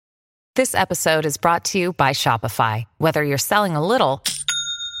This episode is brought to you by Shopify. Whether you're selling a little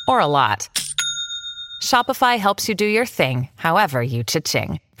or a lot, Shopify helps you do your thing, however you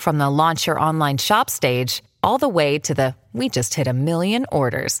cha-ching. From the launch your online shop stage, all the way to the we just hit 1 million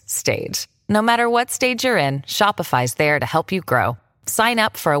orders stage. No matter what stage you're in, Shopify's there to help you grow. Sign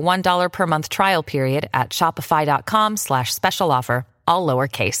up for a $1 per month trial period at shopify.com/special offer, all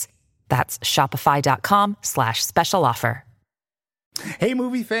lowercase. That's shopify.com/special offer. Hey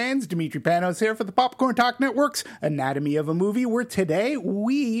movie fans, Dimitri Panos here for the Popcorn Talk Network's Anatomy of a Movie, where today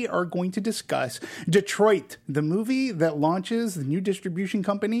we are going to discuss Detroit, the movie that launches the new distribution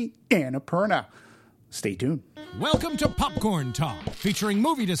company, Annapurna. Stay tuned. Welcome to Popcorn Talk, featuring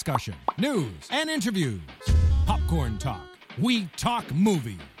movie discussion, news, and interviews. Popcorn Talk, we talk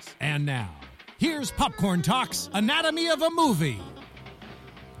movies. And now, here's Popcorn Talk's Anatomy of a Movie.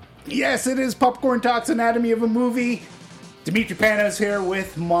 Yes, it is Popcorn Talk's Anatomy of a Movie. Dimitri Panos here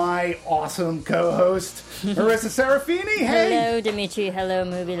with my awesome co-host, Marissa Serafini. Hey! Hello, Dimitri. Hello,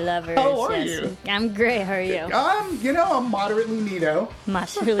 movie lovers. How are you? I'm great. How are you? I'm moderately neato.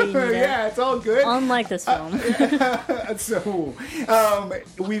 Moderately neato. Yeah, it's all good. Unlike this film. So,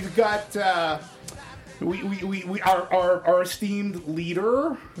 we've got our esteemed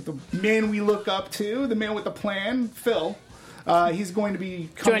leader, the man we look up to, the man with the plan, Phil. He's going to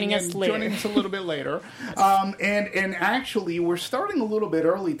be joining us a little bit later. And actually, we're starting a little bit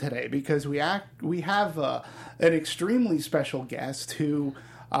early today because we have an extremely special guest who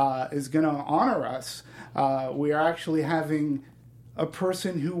is going to honor us. We are actually having a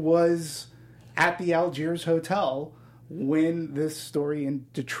person who was at the Algiers Hotel when this story in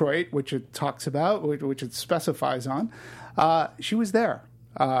Detroit, which it talks about, which it specifies on, she was there.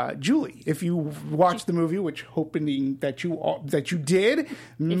 Julie, if you watched the movie, which hoping that you did,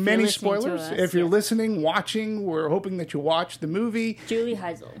 many spoilers. If you're listening, watching, we're hoping that you watched the movie. Julie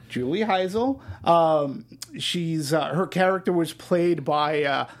Heisel. She's her character was played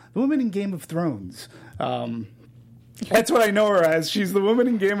by the woman in Game of Thrones. That's what I know her as. She's the woman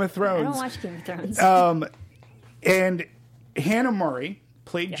in Game of Thrones. I don't watch Game of Thrones. And Hannah Murray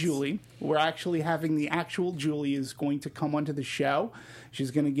played Julie. We're actually having the actual Julie is going to come onto the show.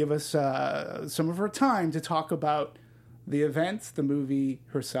 She's going to give us some of her time to talk about the events, the movie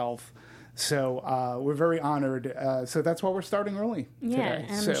herself. So we're very honored. So that's why we're starting early today.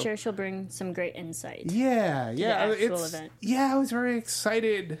 And I'm sure she'll bring some great insight. Yeah. The actual event. Yeah, I was very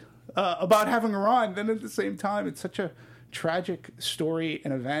excited about having her on. Then at the same time, it's such a tragic story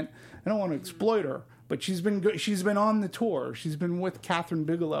and event. I don't want to exploit her. But she's been on the tour. She's been with Catherine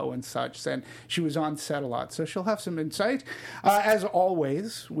Bigelow and such, and she was on set a lot. So she'll have some insight. As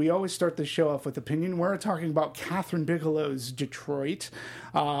always, we always start the show off with opinion. We're talking about Catherine Bigelow's Detroit.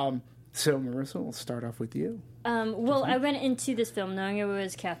 So, Marissa, we'll start off with you. Well, I went into this film knowing it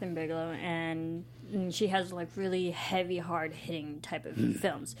was Catherine Bigelow, and she has like really heavy, hard-hitting type of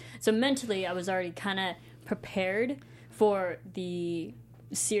films. So mentally, I was already kind of prepared for the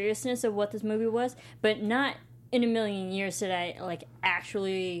seriousness of what this movie was, but not in a million years did I like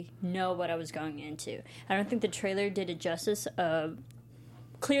actually know what I was going into. I don't think the trailer did it justice of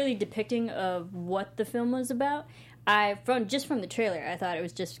clearly depicting of what the film was about. From the trailer, I thought it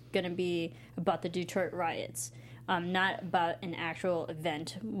was just going to be about the Detroit riots, not about an actual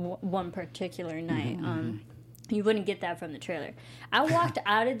event, one particular night. You wouldn't get that from the trailer. I walked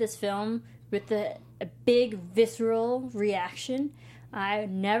out of this film with a big visceral reaction. I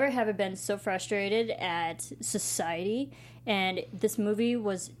never have been so frustrated at society, and this movie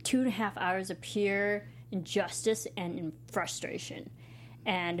was 2.5 hours of pure injustice and frustration.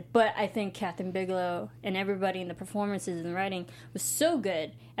 But I think Catherine Bigelow and everybody in the performances and the writing was so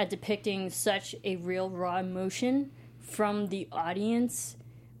good at depicting such a real raw emotion from the audience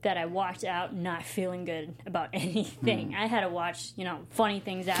that I walked out not feeling good about anything. I had to watch, funny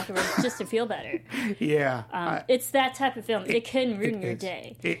things afterwards just to feel better. Yeah. It's that type of film. It can ruin your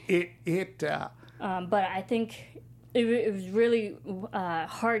day. But I think it was really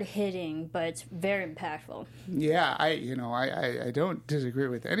hard-hitting, but very impactful. Yeah, I don't disagree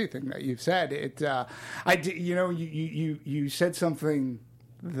with anything that you've said. You said something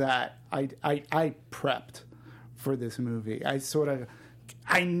that I prepped for this movie.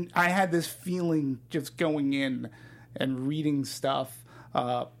 I had this feeling just going in and reading stuff,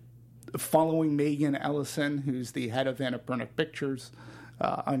 following Megan Ellison, who's the head of Annapurna Pictures,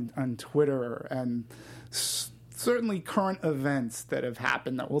 on Twitter, and certainly current events that have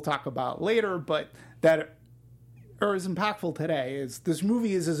happened that we'll talk about later, but that are as impactful today. This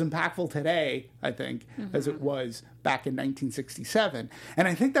movie is as impactful today, I think, as it was back in 1967. And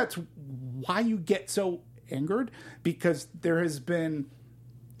I think that's why you get so angered, because there has been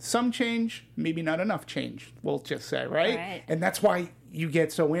Some change, maybe not enough change, we'll just say, right? And that's why you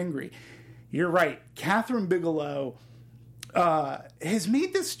get so angry. You're right. Kathryn Bigelow has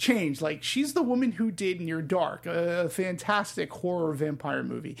made this change. Like, she's the woman who did Near Dark, a fantastic horror vampire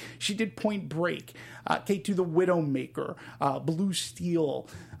movie. She did Point Break, K2 the Widowmaker, Blue Steel,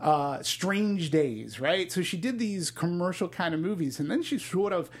 Strange Days, right? So she did these commercial kind of movies, and then she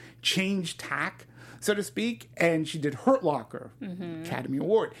sort of changed tack, so to speak, and she did Hurt Locker, Academy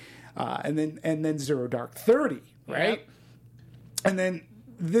Award, and then Zero Dark 30, right? Yep. And then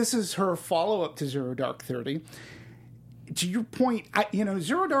this is her follow-up to Zero Dark 30. To your point,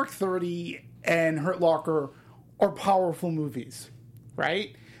 Zero Dark 30 and Hurt Locker are powerful movies,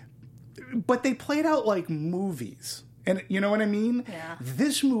 right? But they played out like movies. And you know what I mean? Yeah.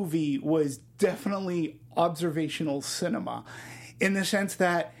 This movie was definitely observational cinema in the sense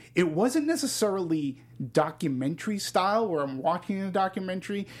that it wasn't necessarily documentary style where I'm watching a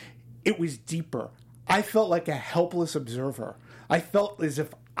documentary. It was deeper. I felt like a helpless observer. I felt as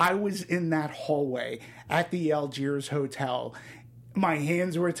if I was in that hallway at the Algiers Hotel. My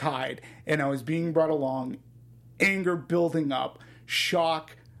hands were tied and I was being brought along. Anger building up,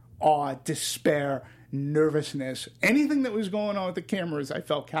 shock, awe, despair, nervousness. Anything that was going on with the cameras, I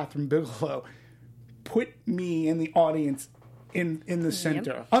felt Kathryn Bigelow put me in the audience in the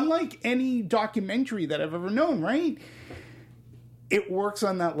center. Yep. Unlike any documentary that I've ever known, right? It works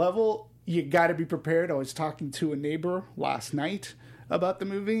on that level. You got to be prepared. I was talking to a neighbor last night about the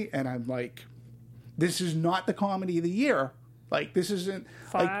movie, and I'm like, this is not the comedy of the year. Like, this isn't...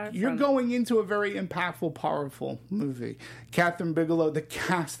 you're going into a very impactful, powerful movie. Kathryn Bigelow, the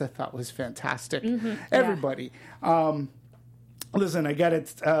cast I thought was fantastic. Mm-hmm. Everybody. Yeah. Listen, I get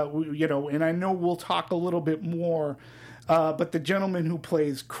it, and I know we'll talk a little bit more, but the gentleman who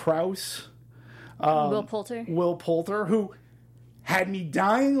plays Kraus... Will Poulter, who had me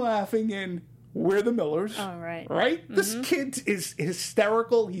dying laughing in We're the Millers. Oh, right. Right? Mm-hmm. This kid is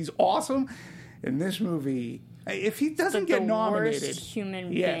hysterical. He's awesome. In this movie, if he doesn't get nominated... worst human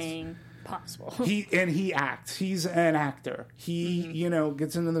being possible. He acts. He's an actor. He,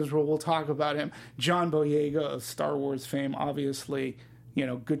 gets into this role. We'll talk about him. John Boyega of Star Wars fame, obviously,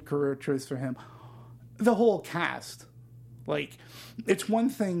 good career choice for him. The whole cast. Like, it's one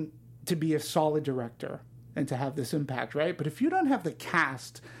thing to be a solid director and to have this impact, right? But if you don't have the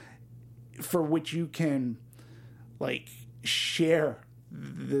cast for which you can, share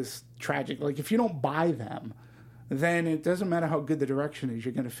this tragic... if you don't buy them, then it doesn't matter how good the direction is,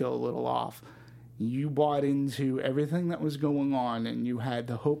 you're going to feel a little off. You bought into everything that was going on, and you had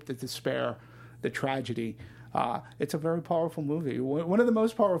the hope, the despair, the tragedy. It's a very powerful movie. One of the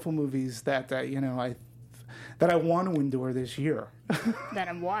most powerful movies that I want to endure this year. That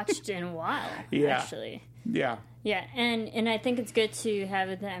I've watched in a while, actually. Yeah. Yeah, and I think it's good to have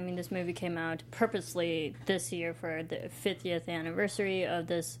it. I mean, this movie came out purposely this year for the 50th anniversary of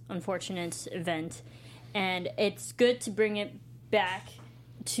this unfortunate event. And it's good to bring it back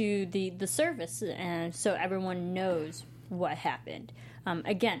to the service, and so everyone knows what happened.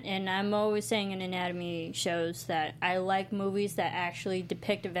 Again, and I'm always saying in Anatomy shows that I like movies that actually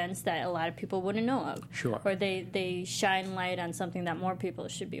depict events that a lot of people wouldn't know of. Sure. Or they shine light on something that more people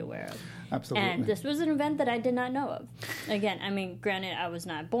should be aware of. Absolutely. And this was an event that I did not know of. Again, I mean, granted, I was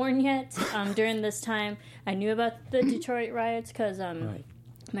not born yet during this time. I knew about the Detroit riots because... Right.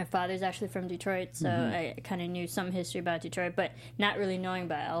 My father's actually from Detroit, so I kind of knew some history about Detroit, but not really knowing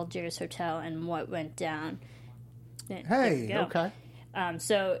about Algiers Hotel and what went down. Hey, okay.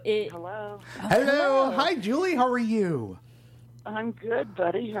 Hello. Hello. Hi, Julie. How are you? I'm good,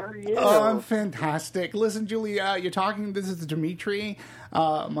 buddy. How are you? Oh, I'm fantastic. Listen, Julie, you're talking. This is Dimitri,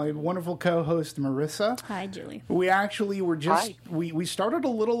 my wonderful co-host, Marissa. Hi, Julie. We actually were just... We started a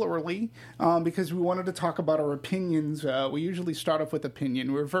little early because we wanted to talk about our opinions. We usually start off with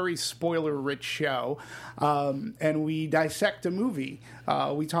opinion. We're a very spoiler-rich show, and we dissect a movie.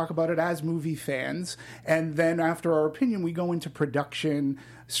 We talk about it as movie fans, and then after our opinion, we go into production,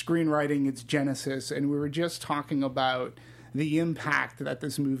 screenwriting, its genesis, and we were just talking about the impact that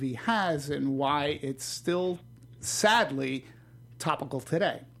this movie has and why it's still, sadly, topical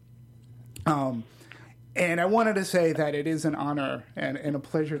today. And I wanted to say that it is an honor and a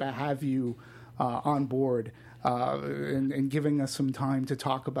pleasure to have you on board and giving us some time to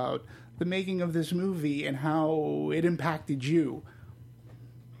talk about the making of this movie and how it impacted you.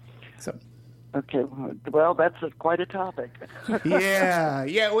 So... Okay, well, that's quite a topic. yeah,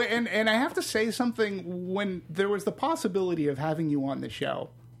 and I have to say something. When there was the possibility of having you on the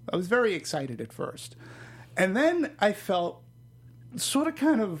show, I was very excited at first. And then I felt sort of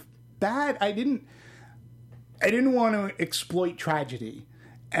kind of bad. I didn't want to exploit tragedy.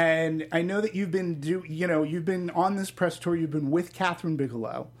 And I know that you've been on this press tour. You've been with Kathryn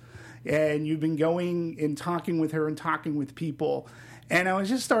Bigelow, and you've been going and talking with her and talking with people. And I was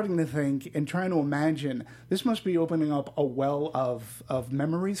just starting to think and trying to imagine this must be opening up a well of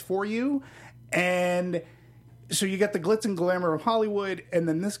memories for you. And so you got the glitz and glamour of Hollywood, and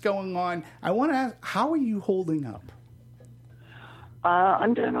then this going on. I want to ask, how are you holding up?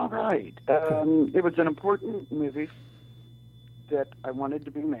 I'm doing all right. It was an important movie that I wanted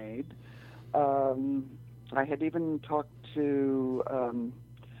to be made. I had even talked to,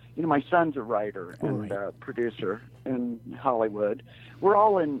 my son's a writer and producer in Hollywood. We're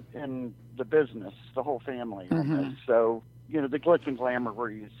all in the business, the whole family. Mm-hmm. So, the glitz and glamour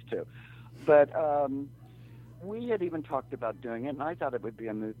we're used to. But we had even talked about doing it, and I thought it would be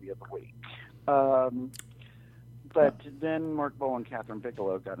a movie of the week. But then Mark Boal and Kathryn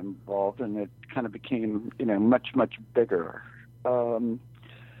Bigelow got involved, and it kind of became, much, much bigger.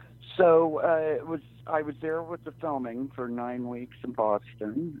 So I was there with the filming for 9 weeks in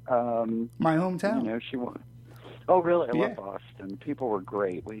Boston. My hometown. Oh, really? I love Boston. People were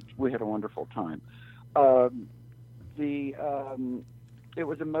great. We had a wonderful time. It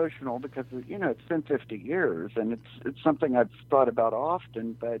was emotional because it's been 50 years, and it's something I've thought about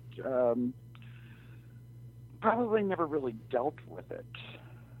often, but probably never really dealt with it.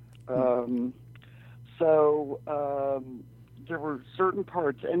 There were certain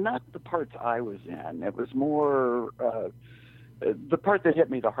parts, and not the parts I was in. It was more the part that hit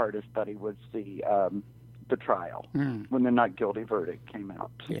me the hardest, Buddy, was the trial when the not guilty verdict came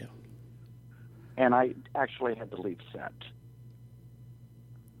out. Yeah, and I actually had to leave set.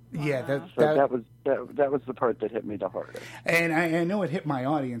 Yeah, that was the part that hit me the hardest. And I know it hit my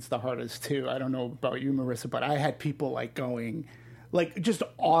audience the hardest too. I don't know about you, Marissa, but I had people going, just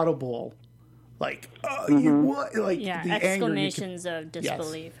audible, what? The exclamations of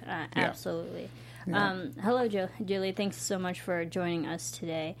disbelief. Yes. Absolutely. Yeah. Hello, Julie. Thanks so much for joining us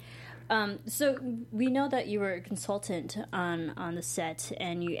today. So we know that you were a consultant on the set,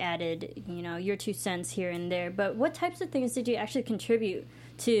 and you added, your 2 cents here and there. But what types of things did you actually contribute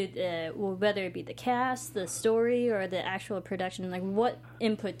to, whether it be the cast, the story, or the actual production? What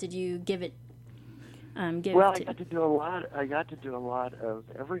input did you give it? I got to do a lot. I got to do a lot of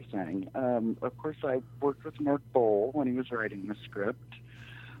everything. Of course, I worked with Mark Boal when he was writing the script.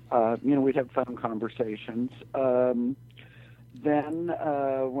 We'd have phone conversations. Then,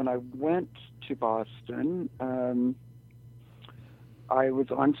 when I went to Boston, I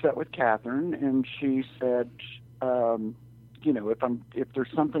was on set with Kathryn, and she said, if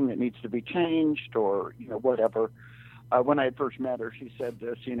there's something that needs to be changed or whatever. When I had first met her, she said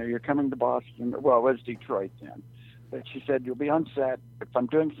this, you're coming to Boston. Well, it was Detroit then. But she said, you'll be on set. If I'm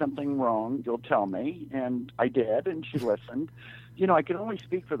doing something wrong, you'll tell me. And I did, and she listened. I could only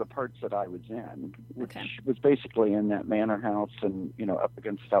speak for the parts that I was in, which was basically in that manor house and, up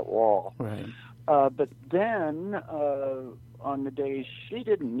against that wall. Right. But then on the days she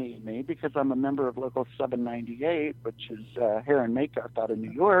didn't need me, because I'm a member of Local 798, which is hair and makeup out of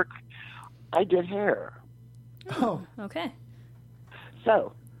New York, I did hair. Oh, okay.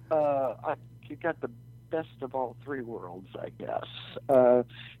 So you got the best of all 3 worlds, I guess.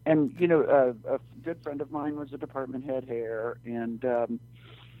 And a good friend of mine was a department head hair, and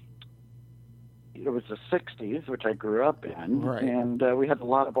it was the 60s, which I grew up in, right. And we had a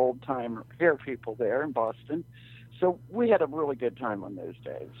lot of old-time hair people there in Boston. So we had a really good time on those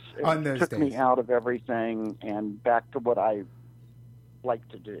days. It took me out of everything and back to what I like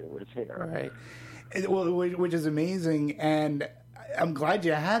to do is hair. Right. Well, which is amazing, and I'm glad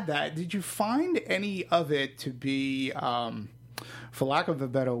you had that. Did you find any of it to be, for lack of a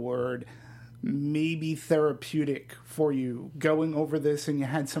better word, maybe therapeutic for you going over this, and you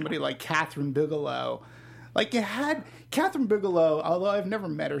had somebody like Kathryn Bigelow? You had Kathryn Bigelow, although I've never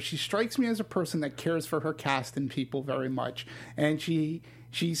met her, she strikes me as a person that cares for her cast and people very much, and she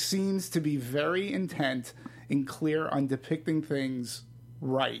seems to be very intent and clear on depicting things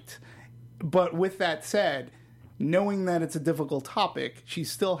right. But with that said, knowing that it's a difficult topic, she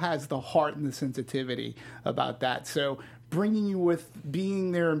still has the heart and the sensitivity about that. So bringing you with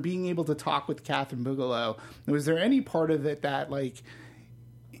being there and being able to talk with Kathryn Bigelow, was there any part of it that,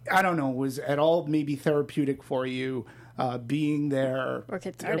 I don't know, was at all maybe therapeutic for you, being there? Or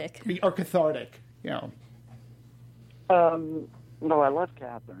cathartic. Or cathartic, No, I love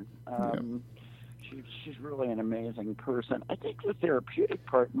Kathryn. She's really an amazing person. I think the therapeutic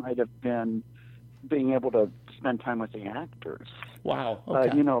part might have been being able to spend time with the actors. Wow.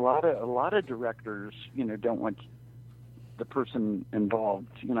 Okay. A lot of directors, don't want the person involved.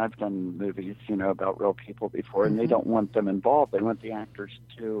 I've done movies, about real people before, and they don't want them involved. They want the actors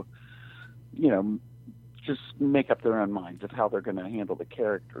to, just make up their own minds of how they're going to handle the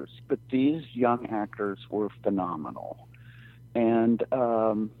characters. But these young actors were phenomenal. And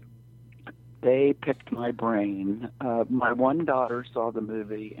they picked my brain. My one daughter saw the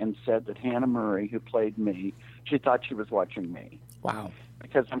movie and said that Hannah Murray, who played me, she thought she was watching me. Wow.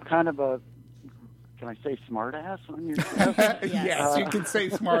 Because I'm kind of a, can I say smart ass on your show? Yes, you can say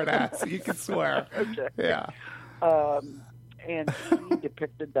smart ass. You can swear. Okay. Yeah. And she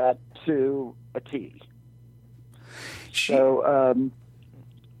depicted that to a T. So,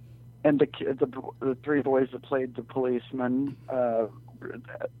 and the three boys that played the policemen, the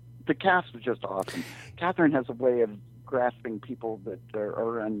cast was just awesome. Catherine has a way of grasping people that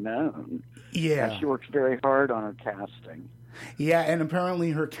are unknown. Yeah. And she works very hard on her casting. Yeah, and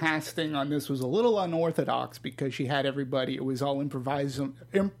apparently her casting on this was a little unorthodox because she had everybody, it was all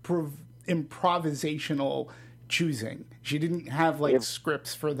improvisational choosing. She didn't have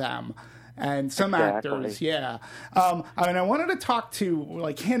scripts for them. And some actors, yeah. I wanted to talk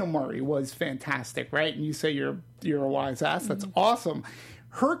to, Hannah Murray was fantastic, right? And you say you're a wise ass. That's awesome.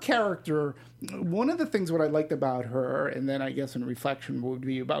 Her character, one of the things what I liked about her, and then I guess in reflection would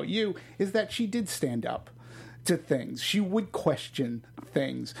be about you, is that she did stand up to things. She would question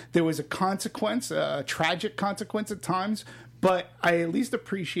things. There was a consequence, a tragic consequence at times, but I at least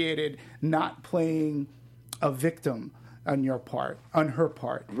appreciated not playing a victim on her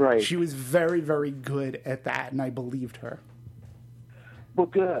part. Right. She was very, very good at that, and I believed her. Well,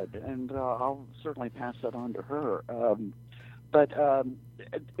 good, and I'll certainly pass that on to her. But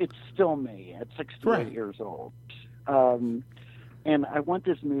it's still me at 68 years old. And I want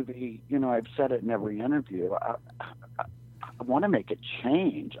this movie, I've said it in every interview, I want to make it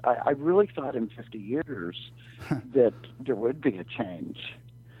change. I really thought in 50 years that there would be a change.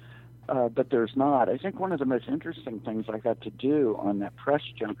 But there's not. I think one of the most interesting things I got to do on that press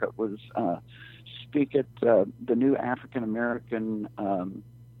junket was speak at the new African American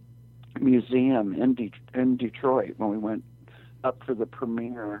museum in Detroit when we went up for the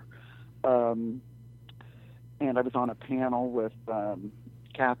premiere. And I was on a panel with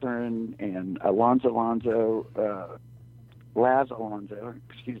Catherine and Laz Alonso,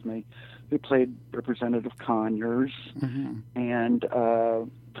 who played Representative Conyers, and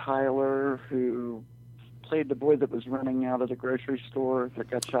Tyler, who played the boy that was running out of the grocery store that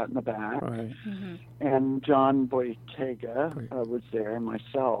got shot in the back, and John Boyega was there, and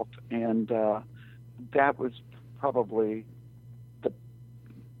myself, and that was probably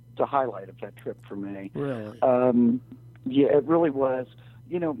the highlight of that trip for me. Really? Yeah, it really was.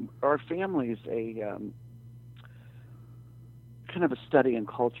 Our family's a kind of a study in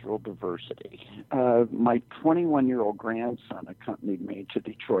cultural diversity. My 21-year-old grandson accompanied me to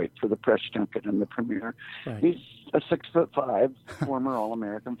Detroit for the press junket and the premiere. Right. He's a 6'5", former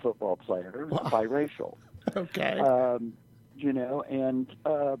All-American football player, biracial. Okay. And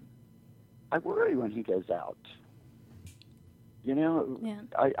I worry when he goes out.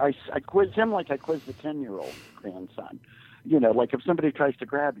 I quiz him like I quiz the 10-year-old grandson. Like if somebody tries to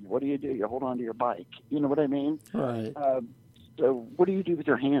grab you, what do? You hold on to your bike. You know what I mean? Right. So what do you do with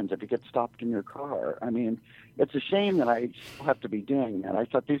your hands if you get stopped in your car? I mean, it's a shame that I still have to be doing that. I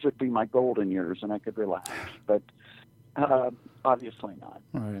thought these would be my golden years and I could relax, but obviously not.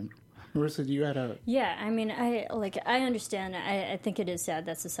 Right. Marissa, do you had a... Yeah, I mean, I understand. I think it is sad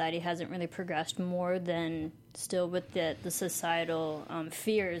that society hasn't really progressed more than still with the societal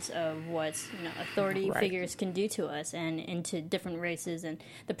fears of what authority figures can do to us and into different races and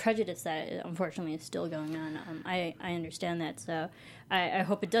the prejudice that unfortunately is still going on. I understand that, so I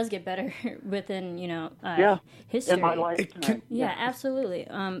hope it does get better within history. In my life. Yeah, absolutely.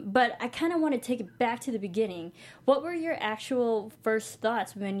 But I kind of want to take it back to the beginning. What were your actual first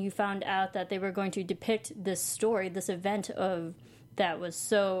thoughts when you found out that they were going to depict this story, this event that was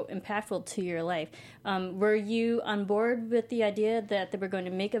so impactful to your life? Were you on board with the idea that they were going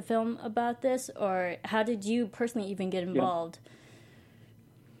to make a film about this, or how did you personally even get involved?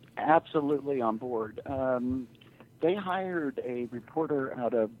 Yeah. Absolutely on board. They hired a reporter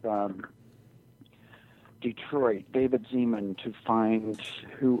out of Detroit, David Zeman, to find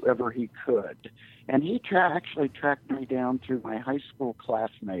whoever he could. And he actually tracked me down through my high school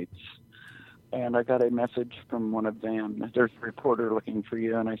classmates. And I got a message from one of them. There's a reporter looking for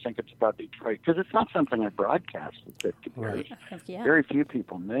you, and I think it's about Detroit. Because it's not something I broadcasted 50 years. Yeah. Very few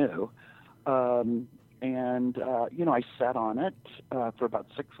people knew. I sat on it for about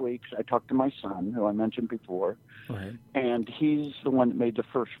 6 weeks. I talked to my son, who I mentioned before. Right. And he's the one that made the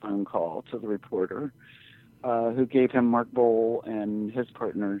first phone call to the reporter. who gave him Mark Bowl and his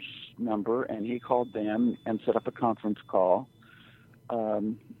partner's number, and he called them and set up a conference call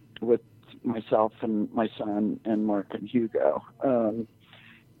with myself and my son and Mark and Hugo.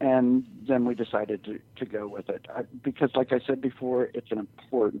 And then we decided to go with it because, like I said before, it's an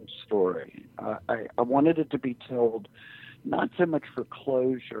important story. I wanted it to be told not so much for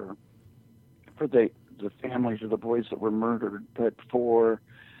closure for the families of the boys that were murdered, but for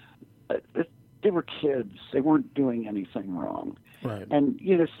they were kids. They weren't doing anything wrong. Right. And,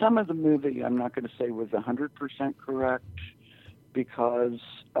 some of the movie I'm not going to say was 100% correct because,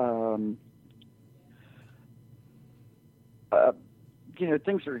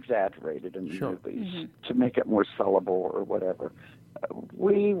 things are exaggerated in the movies to make it more sellable or whatever.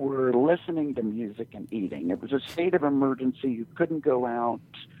 We were listening to music and eating. It was a state of emergency. You couldn't go out.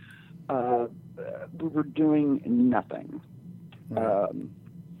 We were doing nothing that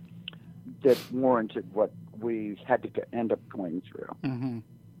warranted what we had to end up going through. Mm-hmm.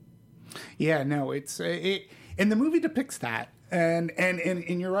 Yeah, no, and the movie depicts that. And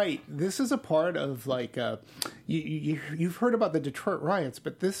you're right. This is a part of you've heard about the Detroit riots,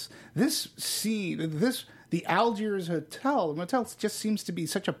 but this scene, the Algiers motel just seems to be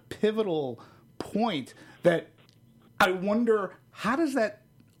such a pivotal point that I wonder how does that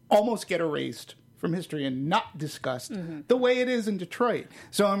almost get erased from history and not discussed the way it is in Detroit.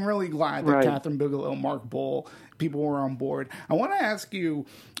 So I'm really glad that Kathryn Bigelow, Mark Bowl, people were on board. I want to ask you,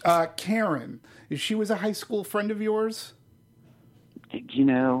 Karen, she was a high school friend of yours?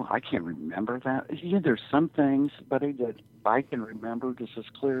 I can't remember that. There's some things, buddy, that I can remember just as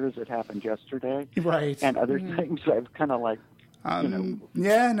clear as it happened yesterday. Right. And other things I've kind of like,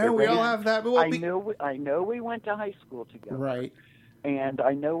 yeah, no, we all have that. But I know we went to high school together. Right. And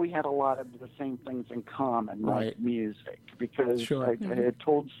I know we had a lot of the same things in common, like music, because I had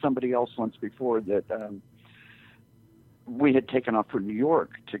told somebody else once before that we had taken off for New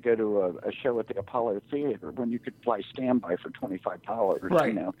York to go to a show at the Apollo Theater when you could fly standby for $25.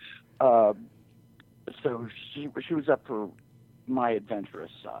 Right. So she was up for my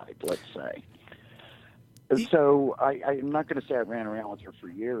adventurous side, let's say. So I'm not going to say I ran around with her for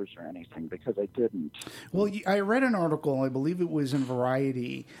years or anything because I didn't. Well, I read an article, I believe it was in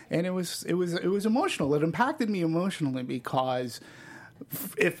Variety, and it was emotional. It impacted me emotionally because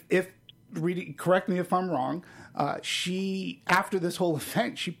correct me if I'm wrong, she, after this whole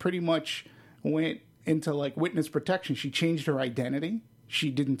event, she pretty much went into witness protection. She changed her identity. She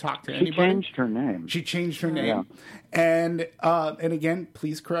didn't talk to anybody. She changed her name. Yeah. And again,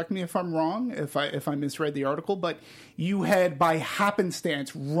 please correct me if I'm wrong, if I misread the article, but you had by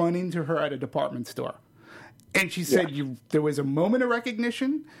happenstance run into her at a department store. And she said there was a moment of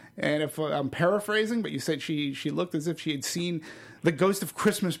recognition, and if I'm paraphrasing, but you said she looked as if she had seen the ghost of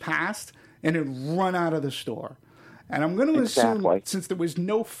Christmas past and had run out of the store. And I'm going to assume, since there was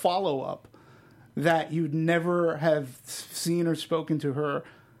no follow-up, that you'd never have seen or spoken to her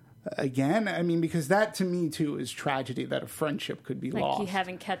again. I mean, because that to me, too, is tragedy, that a friendship could be lost. Like you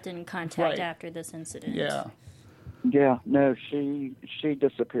haven't kept in contact after this incident. Yeah. Yeah, no, she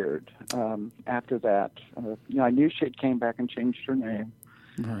disappeared after that. I knew she had came back and changed her name.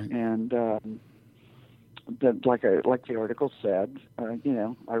 Right. And like the article said, I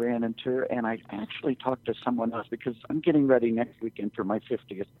ran into her, and I actually talked to someone else because I'm getting ready next weekend for my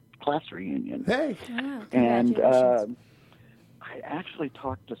 50th class reunion. Hey. Wow, and I actually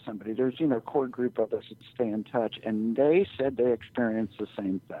talked to somebody. There's a core group of us that stay in touch, and they said they experienced the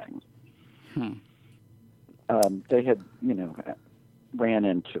same thing. They had ran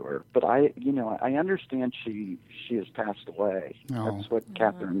into her, but I understand she has passed away. Oh. That's what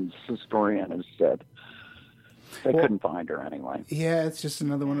Kathryn's historian has said. They couldn't find her anyway. Yeah, it's just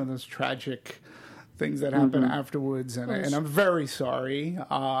another one of those tragic things that happen afterwards, and I'm very sorry.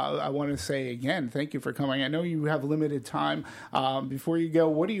 I want to say again, thank you for coming. I know you have limited time. Before you go,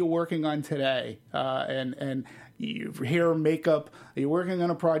 what are you working on today? And you hair, makeup. Are you working on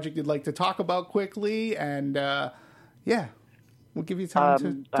a project you'd like to talk about quickly? And we'll give you time to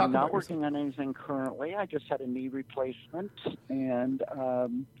talk about I'm not working yourself. on anything currently. I just had a knee replacement, and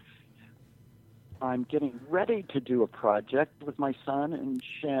I'm getting ready to do a project with my son and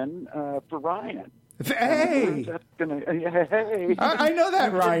Shin for Ryan. Hey! That's hey! I know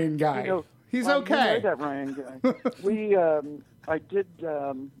that Ryan guy. He's okay. I know that Ryan guy. I did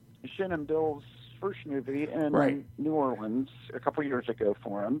Shin and Bill's first movie in New Orleans a couple years ago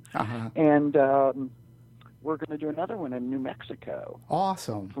for him, and we're going to do another one in New Mexico.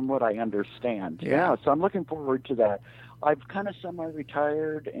 Awesome. From what I understand. Yeah, so I'm looking forward to that. I've kind of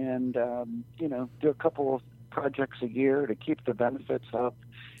semi-retired and, do a couple of projects a year to keep the benefits up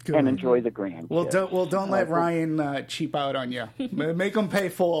and enjoy the grand. Well, don't let Ryan cheap out on you. Make him pay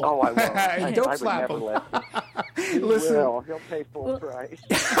full. Oh, I will. Don't slap him. Listen, he'll pay full price.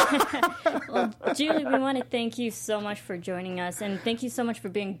 Well, Julie, we want to thank you so much for joining us, and thank you so much for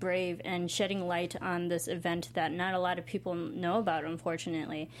being brave and shedding light on this event that not a lot of people know about,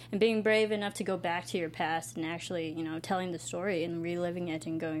 unfortunately, and being brave enough to go back to your past and actually, telling the story and reliving it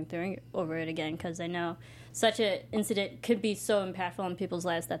and going through over it again, because I know such an incident could be so impactful in people's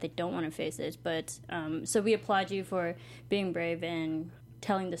lives that they don't want to face it. But so we applaud you for being brave and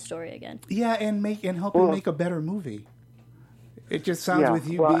telling the story again. Yeah, and helping make a better movie. It just sounds with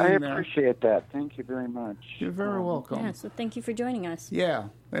you being there. I appreciate that. Thank you very much. You're very welcome. Yeah, so thank you for joining us. Yeah,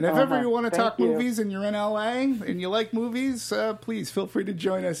 and if ever you want to talk movies and you're in LA and you like movies, please feel free to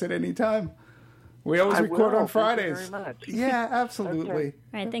join us at any time. We always record on Fridays. Thank you very much. Yeah, absolutely. Okay.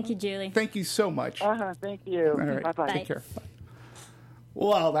 All right, thank you, Julie. Thank you so much. Thank you. All right. Bye-bye. Take care. Bye.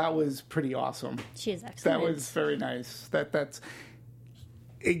 Well, that was pretty awesome. She is excellent. That was very nice. That's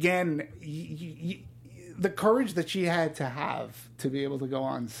again, the courage that she had to have to be able to go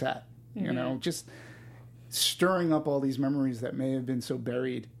on set. Just stirring up all these memories that may have been so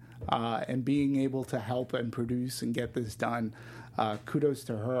buried, and being able to help and produce and get this done. Kudos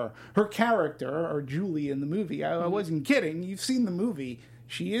to her. Her character, or Julie in the movie, I wasn't kidding. You've seen the movie.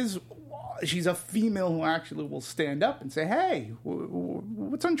 She's a female who actually will stand up and say, "Hey,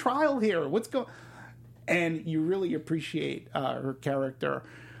 what's on trial here? What's going?" And you really appreciate her character,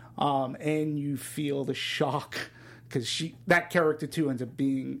 and you feel the shock because that character too ends up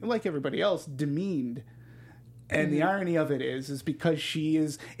being, like everybody else, demeaned. And the irony of it is because she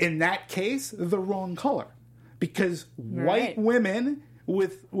is, in that case, the wrong color. Because white women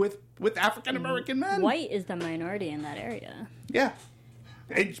with African American men. White is the minority in that area. Yeah.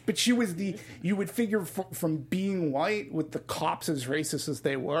 But she was you would figure from being white with the cops as racist as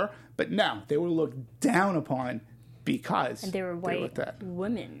they were, but no, they were looked down upon because and they were white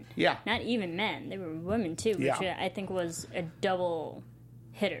women. Yeah. Not even men. They were women too, which I think was a double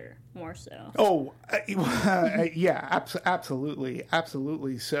hitter more so. Oh, yeah, absolutely.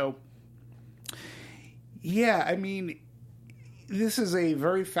 Absolutely. So, yeah, I mean, this is a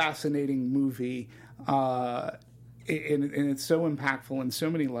very fascinating movie, and it's so impactful in so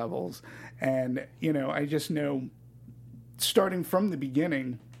many levels. And, I just know, starting from the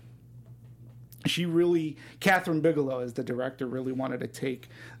beginning, Catherine Bigelow, as the director, really wanted to take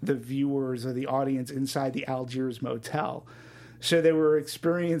the viewers or the audience inside the Algiers motel. So they were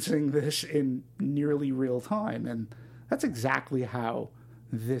experiencing this in nearly real time. And that's exactly how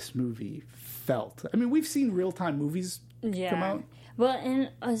this movie felt. I mean, we've seen real-time movies come out. Well, and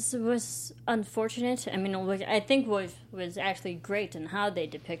it was unfortunate. I mean, I think was actually great in how they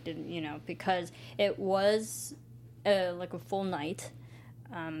depicted, because it was like a full night.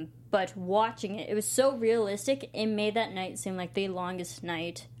 But watching it was so realistic, it made that night seem like the longest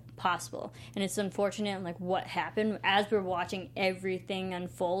night possible. And it's unfortunate, like, what happened. As we're watching everything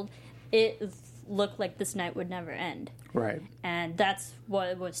unfold, it looked like this night would never end. Right. And that's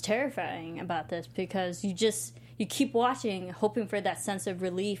what was terrifying about this, because you keep watching, hoping for that sense of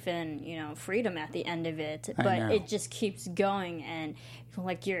relief and, freedom at the end of it. But it just keeps going, and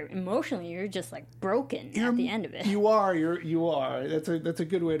like you're just like broken at the end of it. You are. That's a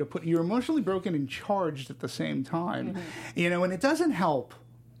good way to put it. You're emotionally broken and charged at the same time. Mm-hmm. And it doesn't help.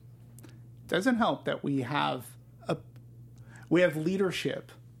 That we have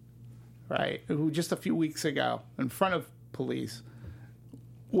leadership, right, who just a few weeks ago in front of police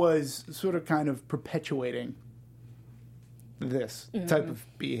was sort of kind of perpetuating this type of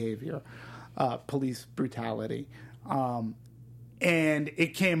behavior, police brutality. And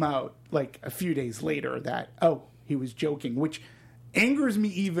it came out like a few days later that, he was joking, which angers me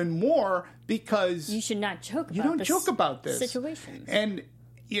even more because... You should not joke about this. You don't joke about this. Situations. And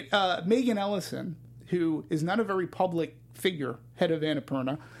Megan Ellison, who is not a very public figure, head of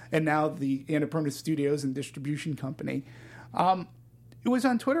Annapurna, and now the Annapurna Studios and Distribution Company, it was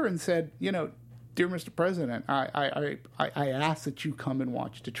on Twitter and said, "Dear Mr. President, I ask that you come and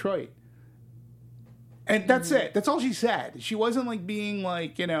watch Detroit." And that's it. That's all she said. She wasn't like being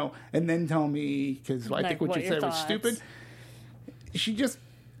like, and then tell me, because I think what you said was stupid. She just,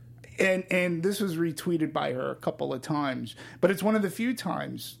 and this was retweeted by her a couple of times, but it's one of the few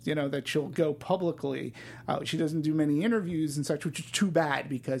times, that she'll go publicly. She doesn't do many interviews and such, which is too bad,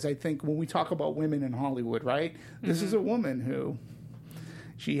 because I think when we talk about women in Hollywood, right, this is a woman who...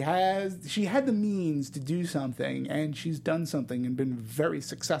 She had the means to do something, and she's done something and been very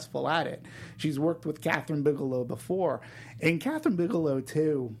successful at it. She's worked with Catherine Bigelow before. And Catherine Bigelow,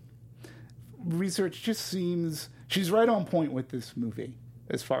 too, research just seems... She's right on point with this movie.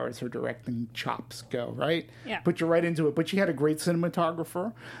 as far as her directing chops go, right? Yeah. Put you right into it. But she had a great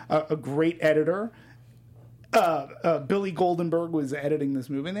cinematographer, a great editor. Billy Goldenberg was editing this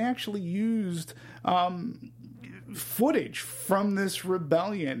movie, and they actually used footage from this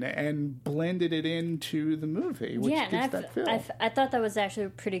rebellion and blended it into the movie, which gives that feel. I thought that was actually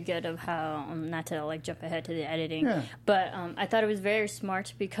pretty good of how, not to like jump ahead to the editing, but I thought it was very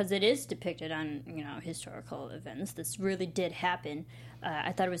smart because it is depicted on, historical events. This really did happen.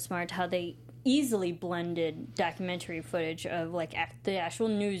 I thought it was smart how they easily blended documentary footage of like the actual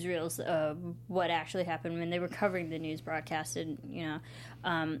newsreels of what actually happened when they were covering the news broadcast. And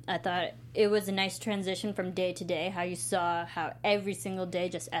I thought it was a nice transition from day to day, how you saw how every single day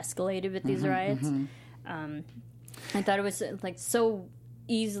just escalated with these riots. I thought it was like so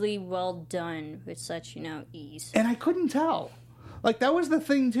easily well done with such ease, and I couldn't tell. Like, that was the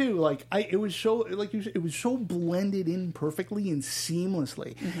thing too. Like, it was so, like you said, it was so blended in perfectly and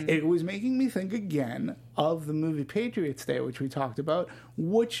seamlessly. It was making me think again of the movie Patriots Day, which we talked about,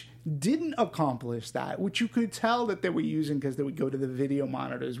 which didn't accomplish that, which you could tell that they were using because they would go to the video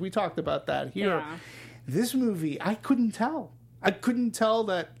monitors. We talked about that here. Yeah. This movie, I couldn't tell. I couldn't tell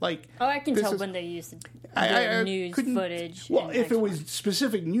that, like... Oh, I can tell when they used the news footage. Well, if it was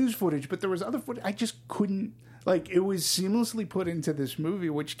specific news footage, but there was other footage, I just couldn't... Like, it was seamlessly put into this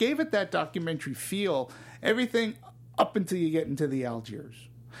movie, which gave it that documentary feel. Everything up until you get into the Algiers,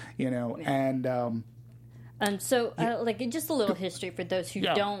 and... so, like, just a little history for those who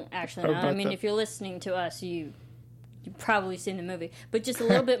don't actually know. I mean, if you're listening to us, you've probably seen the movie, but just a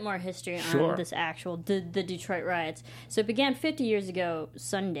little bit more history on this the Detroit riots. So it began 50 years ago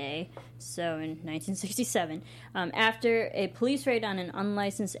Sunday, so in 1967, after a police raid on an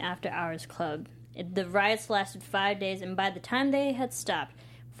unlicensed after-hours club. The riots lasted 5 days, and by the time they had stopped,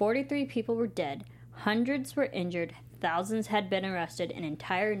 43 people were dead, hundreds were injured, thousands had been arrested, and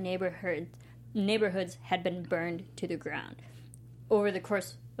entire neighborhoods had been burned to the ground over the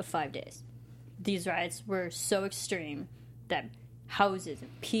course of 5 days. These riots were so extreme that houses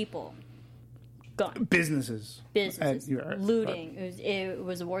and people gone. Businesses, looting. It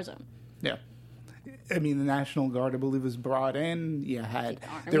was a war zone. Yeah. I mean, the National Guard, I believe, was brought in. You had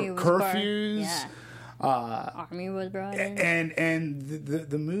there were curfews. Army was brought in. And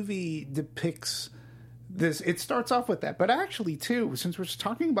the movie depicts this. It starts off with that, but actually, too, since we're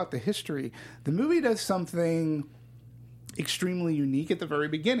talking about the history, the movie does something extremely unique at the very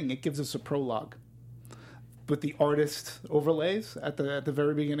beginning. It gives us a prologue with the artist overlays at the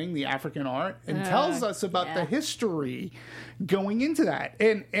very beginning, the African art, and tells us about the history going into that.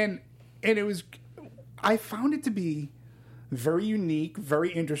 And it was. I found it to be very unique,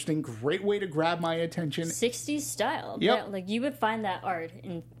 very interesting, great way to grab my attention. 60s style. Yep. Yeah, like you would find that art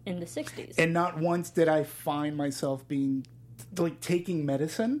in the 60s. And not once did I find myself being, like, taking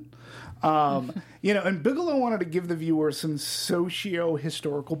medicine. And Bigelow wanted to give the viewer some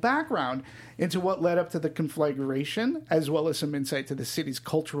socio-historical background into what led up to the conflagration, as well as some insight to the city's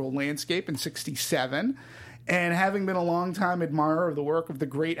cultural landscape in 1967. And having been a longtime admirer of the work of the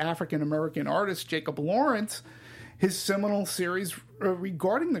great African-American artist Jacob Lawrence, his seminal series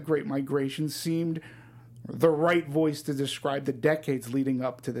regarding the Great Migration seemed the right voice to describe the decades leading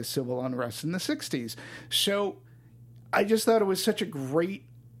up to the civil unrest in the 60s. So I just thought it was such a great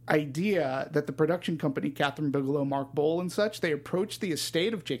idea that the production company, Catherine Bigelow, Mark Bowl, and such, they approached the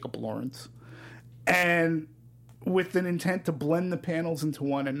estate of Jacob Lawrence and with an intent to blend the panels into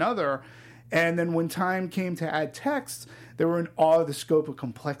one another. And then when time came to add text, they were in awe of the scope of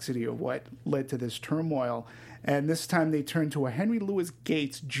complexity of what led to this turmoil. And this time they turned to a Henry Louis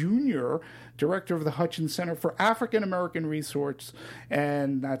Gates Jr., director of the Hutchins Center for African American Research,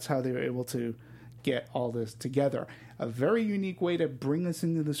 and that's how they were able to get all this together. A very unique way to bring us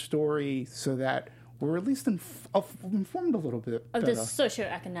into the story so that we're at least informed a little bit of the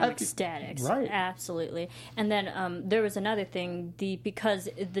socioeconomic statics. Right. Absolutely. And then there was another thing, because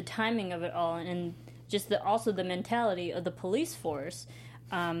the timing of it all and just also the mentality of the police force,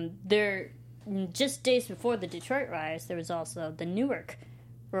 just days before the Detroit riots, there was also the Newark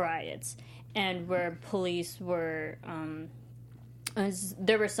riots, and where police were...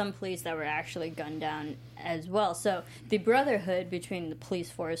 there were some police that were actually gunned down as well. So the brotherhood between the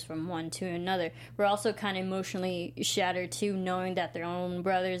police force from one to another were also kind of emotionally shattered too, knowing that their own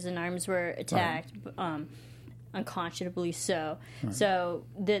brothers in arms were attacked, unconscionably so. Right. So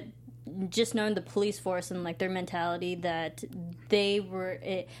just knowing the police force and like their mentality that they were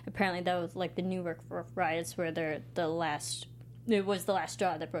apparently that was like the Newark riots were the last. It was the last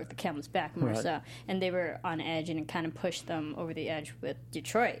straw that broke the camel's back more so. And they were on edge, and it kind of pushed them over the edge with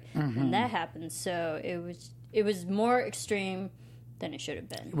Detroit. And that happened. So it was more extreme than it should have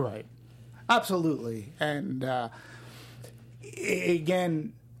been. Right. Absolutely. And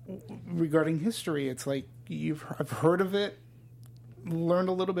again, regarding history, it's like I've heard of it, learned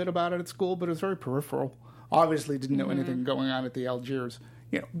a little bit about it at school, but it was very peripheral. Obviously didn't know anything going on at the Algiers.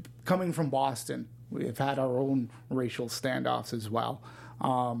 Coming from Boston, we've had our own racial standoffs as well.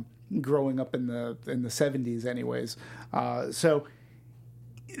 Growing up in the 70s anyways. So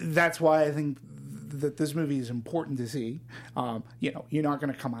that's why I think that this movie is important to see. You're not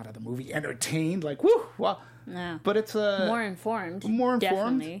going to come out of the movie entertained, like, whoo, well, no. But it's more informed.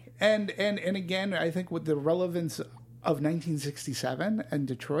 Definitely. And again, I think with the relevance of 1967 and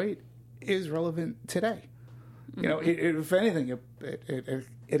Detroit is relevant today. If anything,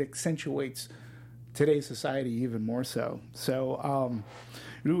 it accentuates today's society even more so. So,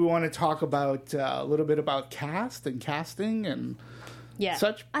 we want to talk about a little bit about casting and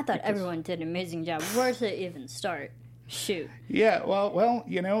such. I thought everyone did an amazing job. Where to even start? Shoot. Yeah. Well.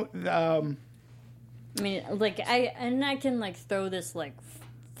 I mean, I can throw this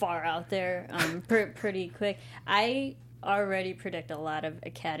far out there, pretty quick. I already predict a lot of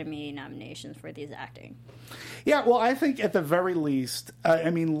Academy nominations for these acting. Yeah, well, I think at the very least,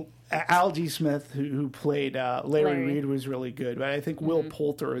 Algie Smith, who played Larry Reed, was really good. But I think Will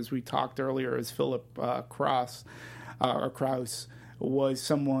Poulter, as we talked earlier, as Philip Krause, was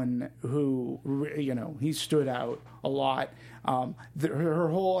someone who, he stood out a lot. Her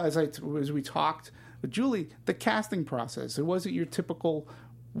whole, as we talked with Julie, the casting process, it wasn't your typical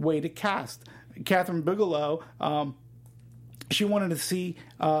way to cast. Kathryn Bigelow, she wanted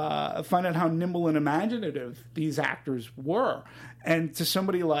to find out how nimble and imaginative these actors were. And to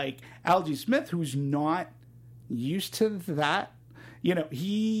somebody like Algie Smith, who's not used to that,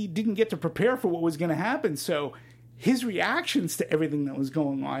 he didn't get to prepare for what was going to happen. So his reactions to everything that was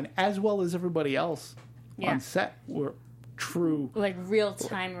going on, as well as everybody else on set, were true.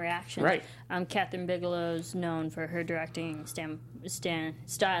 Real-time reactions. Right. Kathryn Bigelow's known for her directing style,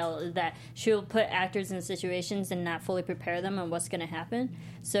 that she'll put actors in situations and not fully prepare them on what's going to happen,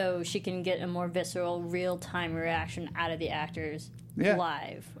 so she can get a more visceral, real-time reaction out of the actors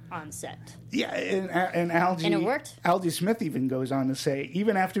live on set. Yeah, and Algie... And it worked. Algie Smith even goes on to say,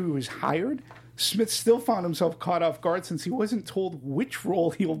 even after he was hired, Smith still found himself caught off guard since he wasn't told which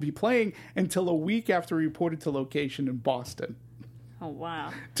role he will be playing until a week after he reported to location in Boston. Oh,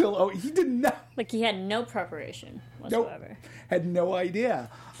 wow. He didn't know. He had no preparation whatsoever. Nope. Had no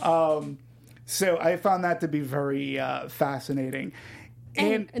idea. So I found that to be very fascinating.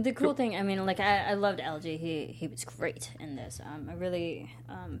 And the cool thing, I loved Algie. He was great in this. I really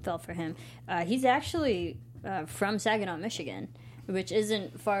felt for him. He's actually from Saginaw, Michigan, which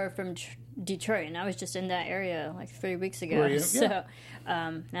isn't far from Detroit, and I was just in that area 3 weeks ago. Yeah. So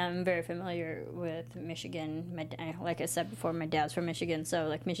I'm very familiar with Michigan. Like I said before, my dad's from Michigan,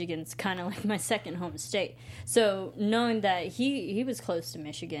 so Michigan's kind of like my second home state. So knowing that he was close to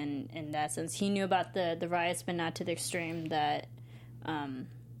Michigan in that sense, he knew about the riots, but not to the extreme that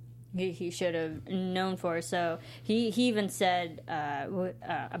he should have known for. So he even said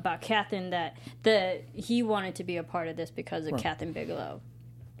about Kathryn that he wanted to be a part of this because of Kathryn Bigelow.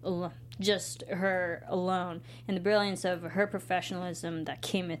 Just her alone, and the brilliance of her professionalism that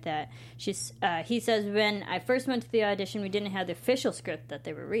came with that. He says, when I first went to the audition, we didn't have the official script that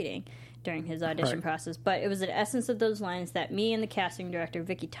they were reading during his audition process, but it was the essence of those lines that me and the casting director,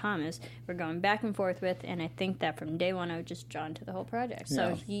 Vicki Thomas, were going back and forth with, and I think that from day one I was just drawn to the whole project.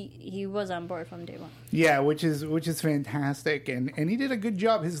 So he was on board from day one. Yeah, which is fantastic, and he did a good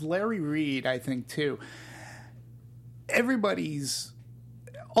job. His Larry Reed, I think, too.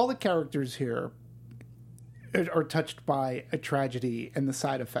 All the characters here are touched by a tragedy and the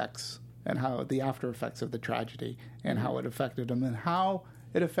side effects and how the after effects of the tragedy and how it affected them and how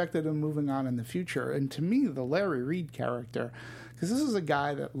it affected them moving on in the future. And to me, the Larry Reed character, because this is a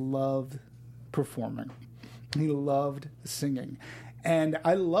guy that loved performing. He loved singing. And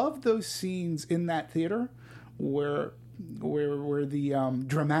I loved those scenes in that theater where the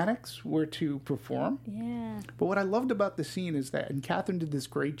dramatics were to perform. Yeah. But what I loved about the scene is that, and Kathryn did this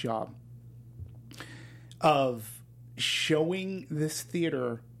great job of showing this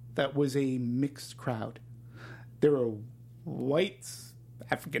theater that was a mixed crowd. There were whites,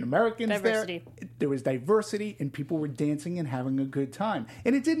 African Americans there. There was diversity, and people were dancing and having a good time.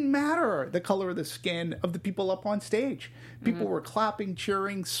 And it didn't matter the color of the skin of the people up on stage. People were clapping,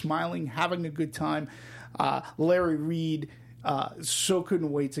 cheering, smiling, having a good time. Larry Reed so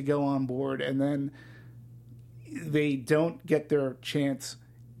couldn't wait to go on board, and then they don't get their chance,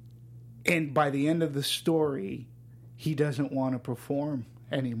 and by the end of the story he doesn't want to perform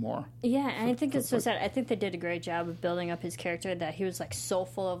anymore. Yeah, and I think it's so sad. I think they did a great job of building up his character, that he was like so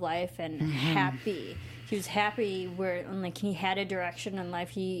full of life and happy. He was happy where like he had a direction in life.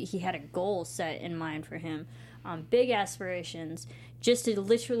 He had a goal set in mind for him. Big aspirations, just to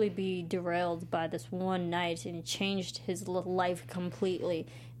literally be derailed by this one night, and it changed his life completely.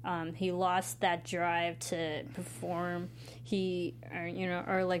 He lost that drive to perform,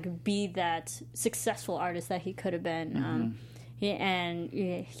 or like be that successful artist that he could have been.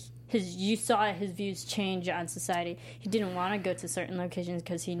 You saw his views change on society. He didn't want to go to certain locations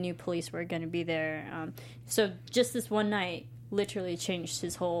because he knew police were going to be there. So just this one night literally changed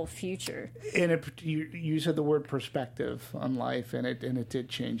his whole future. And you said the word perspective on life, and it did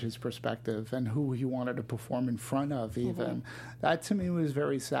change his perspective and who he wanted to perform in front of. Even that to me was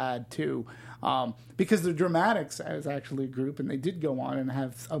very sad too, because the Dramatics is actually a group, and they did go on and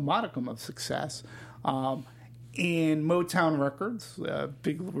have a modicum of success. In Motown Records,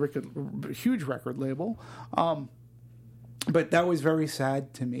 huge record label. But that was very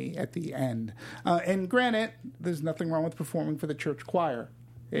sad to me at the end. And granted, there's nothing wrong with performing for the church choir.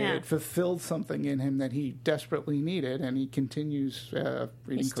 It fulfilled something in him that he desperately needed, and he continues reading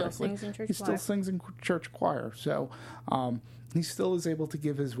He still correctly. sings in church choir. He still sings in church choir. So he still is able to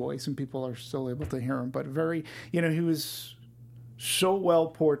give his voice, and people are still able to hear him. But he was so well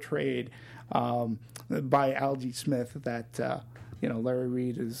portrayed by Algie Smith that Larry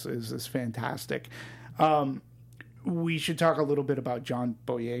Reed is fantastic. We should talk a little bit about John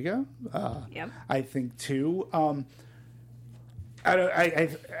Boyega. I think too. I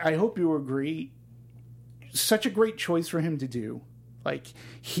hope you agree. Such a great choice for him to do. Like,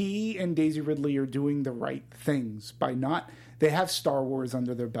 he and Daisy Ridley are doing the right things by not. They have Star Wars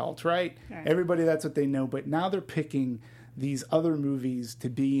under their belt, right? Everybody, that's what they know. But now they're picking these other movies to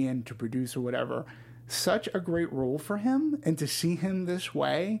be in, to produce, or whatever. Such a great role for him, and to see him this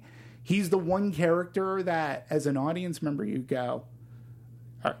way, he's the one character that, as an audience member, you go,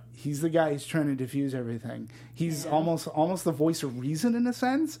 he's the guy who's trying to diffuse everything. He's almost the voice of reason in a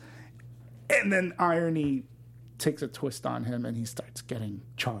sense, and then irony takes a twist on him, and he starts getting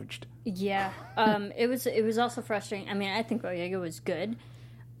charged. Yeah, it was also frustrating. I mean, I think Boyega was good,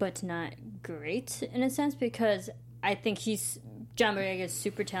 but not great in a sense, because I think John Boyega is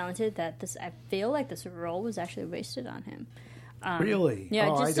super talented. I feel like this role was actually wasted on him. Really?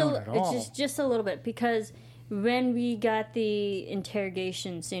 Yeah, I don't at all. Just a little bit, because when we got the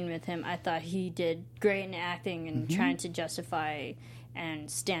interrogation scene with him, I thought he did great in acting and trying to justify and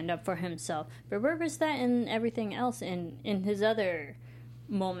stand up for himself. But where was that in everything else in his other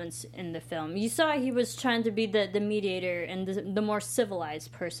moments in the film? You saw he was trying to be the mediator and the more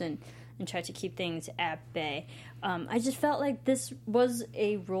civilized person and try to keep things at bay. I just felt like this was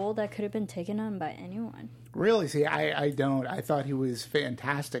a role that could have been taken on by anyone. Really? See, I don't. I thought he was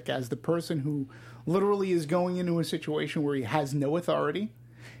fantastic as the person who literally is going into a situation where he has no authority.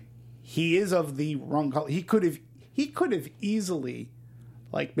 He is of the wrong color. He could have easily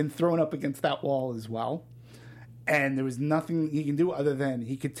been thrown up against that wall as well. And there was nothing he can do other than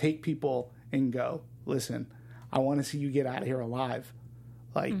he could take people and go, listen, I want to see you get out of here alive.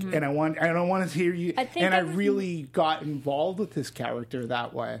 And I don't want to hear you. I really got involved with this character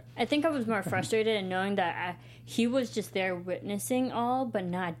that way. I think I was more frustrated in knowing that he was just there witnessing all, but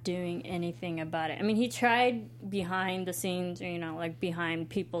not doing anything about it. I mean, he tried behind the scenes, behind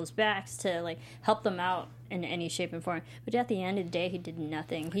people's backs to help them out in any shape and form. But at the end of the day, he did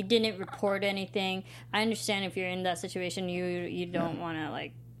nothing. He didn't report anything. I understand if you're in that situation, you don't want to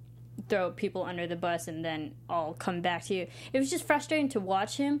throw people under the bus and then all come back to you. It was just frustrating to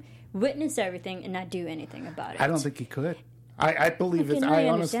watch him witness everything and not do anything about it. I don't think he could. I believe it. I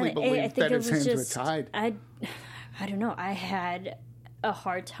honestly believe that his hands were tied. I don't know. I had a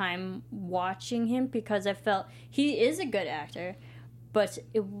hard time watching him because I felt he is a good actor, but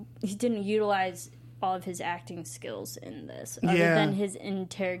he didn't utilize all of his acting skills in this. Other than his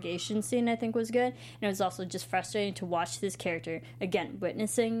interrogation scene, I think was good. And it was also just frustrating to watch this character, again,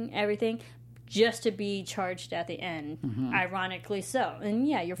 witnessing everything, just to be charged at the end, ironically so. And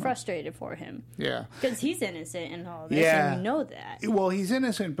you're frustrated for him. Yeah. Because he's innocent in all this, and you know that. Well, he's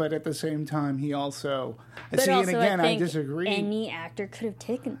innocent, but at the same time, he also... I disagree. Any actor could have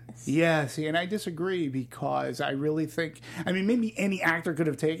taken this. Yeah, and I disagree because I really think... I mean, maybe any actor could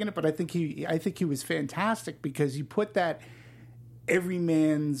have taken it, but I think he was fantastic because he put that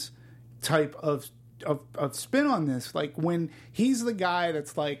everyman's type of spin on this. When he's the guy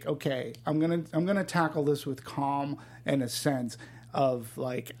that's okay, I'm gonna tackle this with calm and a sense of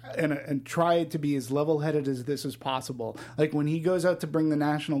and try it to be as level-headed as this as possible. When he goes out to bring the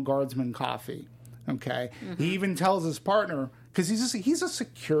National Guardsman coffee, okay, he even tells his partner, because he's a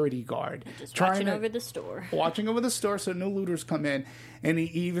security guard. Just watching over the store. Watching over the store so no looters come in. And he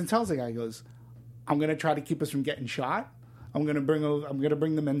even tells the guy, he goes, I'm going to try to keep us from getting shot. I'm going to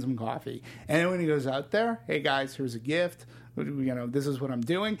bring the men some coffee. And then when he goes out there, hey guys, here's a gift. This is what I'm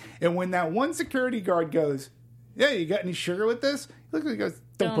doing. And when that one security guard goes, yeah, you got any sugar with this? He looks like he goes,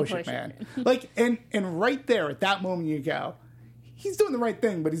 don't push it, man. Like, and right there at that moment you go, he's doing the right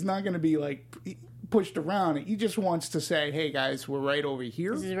thing, but he's not going to be like pushed around. He just wants to say, hey guys, we're right over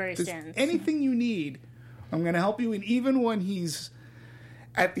here. This is where he stands. Anything you need, I'm going to help you. And even when he's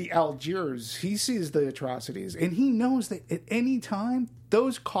at the Algiers, he sees the atrocities, and he knows that at any time,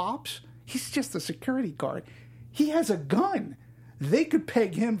 those cops, he's just a security guard. He has a gun. They could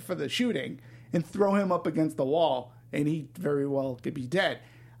peg him for the shooting and throw him up against the wall, and he very well could be dead.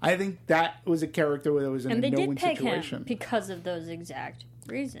 I think that was a character that was in a no-win situation. And they did peg him because of those exact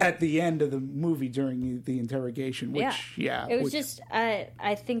reasons. At the end of the movie during the interrogation, which, It was just,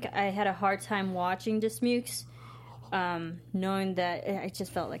 I think I had a hard time watching Dismukes, knowing that I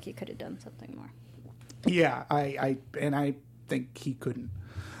just felt like he could have done something more. Yeah, I think he couldn't.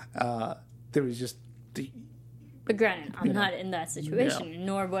 There was just... But granted, I'm not in that situation,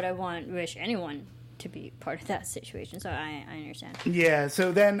 nor would I wish anyone to be part of that situation. So I understand. Yeah.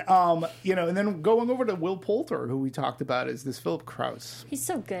 So then, and then going over to Will Poulter, who we talked about, is this Philip Krause. He's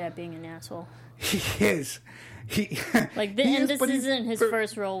so good at being an asshole. He is. This isn't his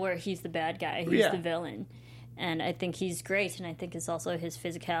first role where he's the bad guy. He's the villain. And I think he's great, and I think it's also his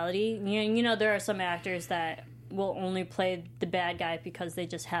physicality. There are some actors that will only play the bad guy because they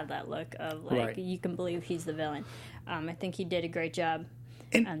just have that look of, you can believe he's the villain. I think he did a great job.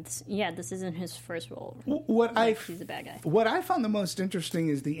 And this isn't his first role. He's the bad guy. What I found the most interesting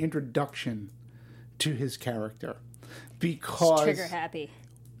is the introduction to his character. Because... He's trigger-happy.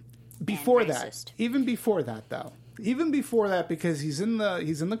 Even before that, because he's in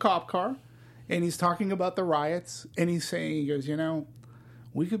the cop car, and he's talking about the riots, and he goes,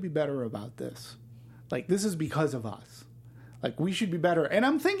 we could be better about this. Like, this is because of us. Like, we should be better. And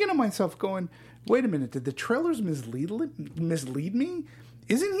I'm thinking to myself, going, wait a minute, did the trailers mislead me?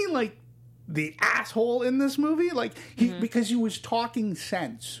 Isn't he, like, the asshole in this movie? Like, because he was talking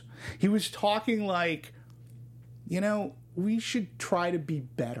sense. He was talking like, we should try to be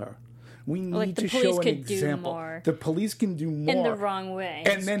better. We need to show an example. The police can do more. In the wrong way.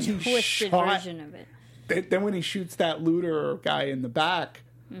 And then he twisted version of it. Then when he shoots that looter guy in the back,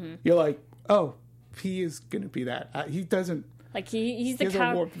 you're like, oh, he is going to be that. He doesn't. Like he's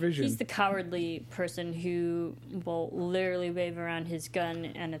the cowardly person who will literally wave around his gun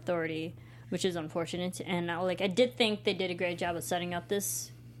and authority, which is unfortunate. And I did think they did a great job of setting up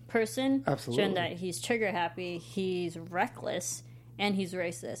this person, absolutely, showing that he's trigger happy, he's reckless, and he's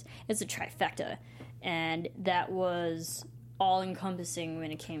racist. It's a trifecta, and that was all encompassing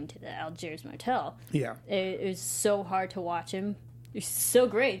when it came to the Algiers motel. Yeah, it was so hard to watch him. It's so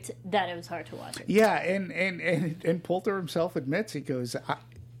great that it was hard to watch him. Yeah, and Poulter himself admits, he goes,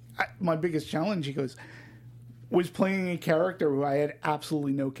 my biggest challenge, he goes, was playing a character who I had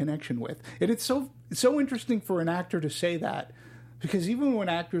absolutely no connection with. And it's so interesting for an actor to say that, because even when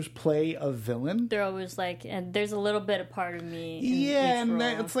actors play a villain, they're always like, and there's a little bit of part of me in each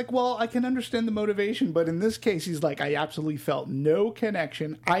role. It's like, well, I can understand the motivation, but in this case, he's like, I absolutely felt no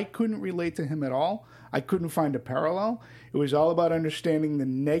connection. I couldn't relate to him at all. I couldn't find a parallel. It was all about understanding the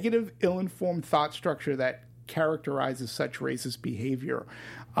negative, ill-informed thought structure that characterizes such racist behavior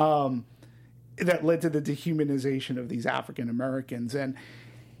that led to the dehumanization of these African Americans. And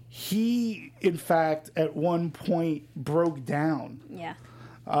he, in fact, at one point broke down. Yeah.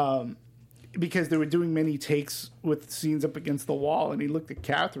 Because they were doing many takes with scenes up against the wall, and he looked at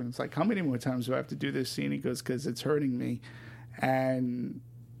Catherine. It's like, how many more times do I have to do this scene? He goes, because it's hurting me. And...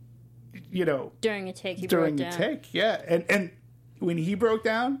 during a take, he broke down. And when he broke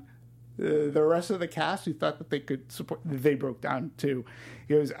down, the rest of the cast who thought that they could support, they broke down too.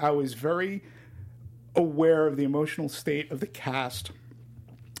 He goes, I was very aware of the emotional state of the cast.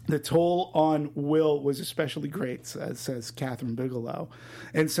 The toll on Will was especially great, says Catherine Bigelow,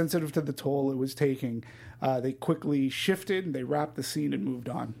 and sensitive to the toll it was taking. They quickly shifted, and they wrapped the scene and moved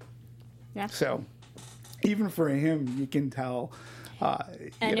on. Yeah. So even for him, you can tell...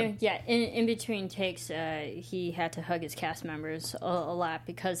 in between takes, he had to hug his cast members a lot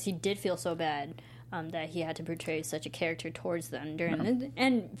because he did feel so bad that he had to portray such a character towards them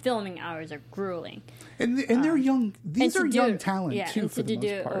and filming hours are grueling. And they're young. These are young talent too. And to do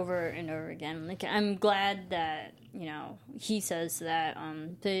it over and over again. Like, I'm glad that he says that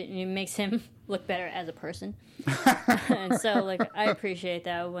it makes him look better as a person. And so I appreciate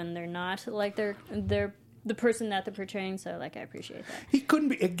that when they're not like they're the person that they're portraying, so, like, I appreciate that. He couldn't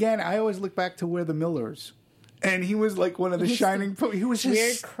be... Again, I always look back to We're the Millers. And he was, like, one of the shining... He was just...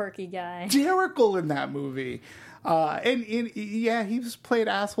 Weird, quirky guy. Hysterical in that movie. Yeah, he's played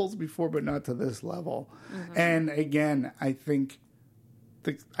assholes before, but not to this level. Mm-hmm. And, again, I think...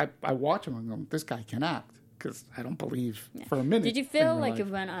 I watch him and go, this guy can act. Because I don't believe for a minute. Did you feel like it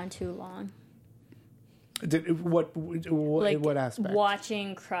went on too long? What aspect?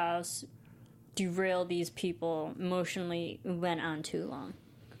 Watching Krause derail these people emotionally went on too long.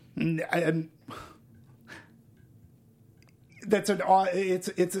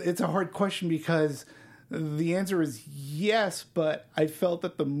 It's a hard question because the answer is yes, but I felt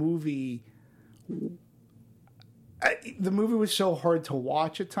that the movie was so hard to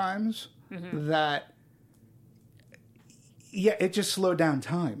watch at times that it just slowed down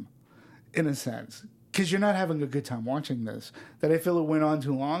time in a sense. Because you're not having a good time watching this. That I feel it went on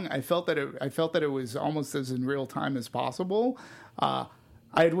too long. I felt that it was almost as in real time as possible. I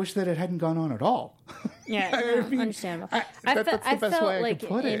had wished that it hadn't gone on at all. Yeah, understandable. I felt like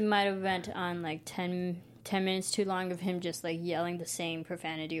it might have went on like 10 minutes too long of him just like yelling the same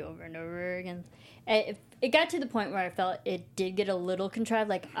profanity over and over again. It got to the point where I felt it did get a little contrived.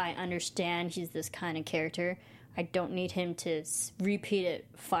 Like, I understand he's this kind of character. I don't need him to repeat it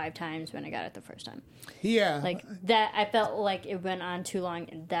 5 times when I got it the first time. Yeah. Like, that, I felt like it went on too long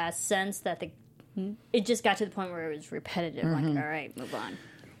in that sense that it just got to the point where it was repetitive. Like, all right, move on.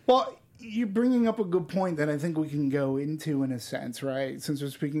 Well, you're bringing up a good point that I think we can go into in a sense, right? Since we're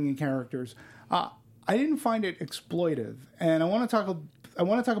speaking in characters. I didn't find it exploitive. And I want to talk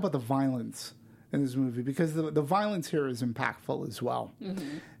about the violence in this movie because the violence here is impactful as well.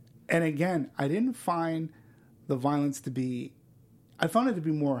 Mm-hmm. And again, I didn't find the violence to be... I found it to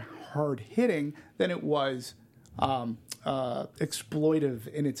be more hard-hitting than it was exploitive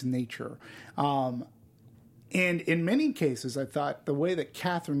in its nature. And in many cases, I thought the way that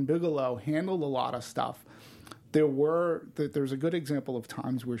Kathryn Bigelow handled a lot of stuff, there's a good example of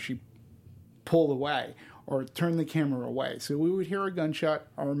times where she pulled away or turned the camera away. So we would hear a gunshot.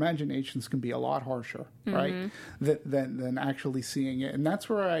 Our imaginations can be a lot harsher, right, than actually seeing it. And that's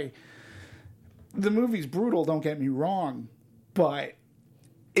where the movie's brutal, don't get me wrong, but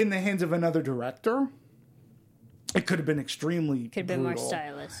in the hands of another director, it could have been extremely could have been more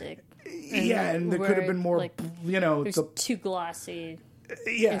stylistic. Yeah, and there could have been more, like, it's too glossy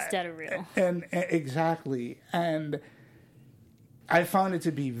instead of real. And exactly. And I found it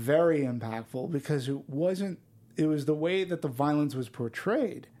to be very impactful because it was the way that the violence was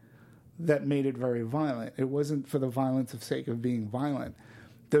portrayed that made it very violent. It wasn't for the violence of sake of being violent.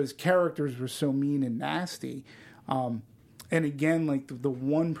 Those characters were so mean and nasty. And again, like the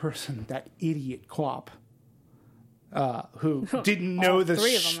one person, that idiot cop, who didn't know the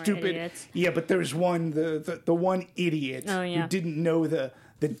stupid... Yeah, but there's one, the one idiot who didn't know the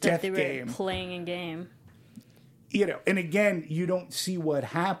death game. They were playing a game. You know, and again, you don't see what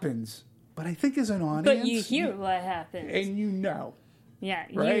happens, but I think as an audience... But you hear what happens. And you know. Yeah,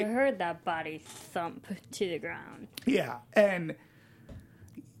 right? You heard that body thump to the ground. Yeah, and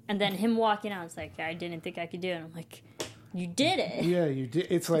then him walking out, it's like, I didn't think I could do it. And I'm like, you did it. Yeah, you did.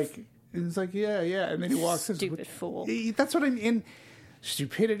 It's like, yeah. And then he walks in. Stupid fool. That's what I mean.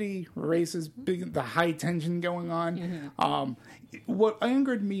 Stupidity, races, the high tension going on. Mm-hmm. What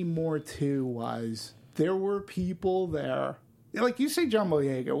angered me more, too, was there were people there. Like you say, John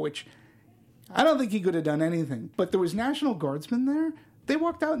Boyega, which I don't think he could have done anything. But there was National Guardsmen there. They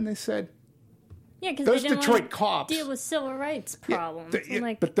walked out and they said, yeah, because those they didn't Detroit want cops to deal with civil rights problems.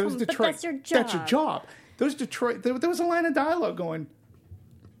 But those Detroit, but that's your job. That's your job. Those Detroit, there was a line of dialogue going,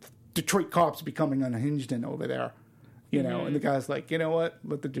 Detroit cops becoming unhinged in over there, you know, and the guy's like, you know what?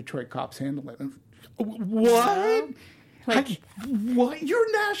 Let the Detroit cops handle it. And, what? Like, what?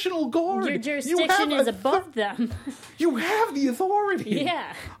 You're National Guard. Your jurisdiction is above them. You have the authority.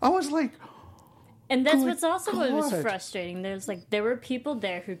 Yeah. I was like, and that's what's also what was frustrating. There were people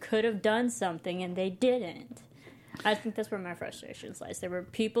there who could have done something and they didn't. I think that's where my frustration lies. There were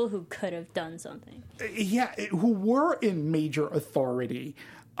people who could have done something. Yeah, who were in major authority.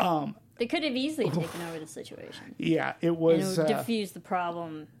 They could have easily taken over the situation. Yeah, it was... And it would diffuse the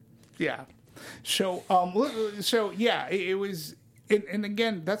problem. Yeah. So yeah, it was... And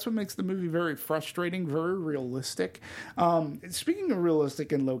again, that's what makes the movie very frustrating, very realistic. Speaking of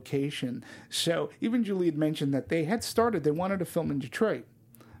realistic and location, so even Julie had mentioned that they wanted to film in Detroit.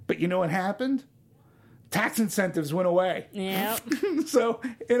 But you know what happened? Tax incentives went away. Yeah. So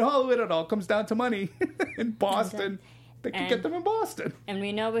in Hollywood, it all comes down to money. In Boston, they can get them in Boston. And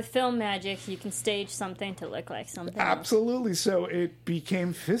we know with film magic, you can stage something to look like something Absolutely. Else. So it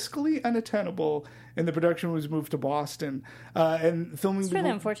became fiscally unattainable and the production was moved to Boston. And filming. It's really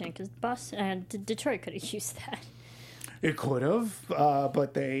unfortunate because Boston, Detroit could have used that. It could have,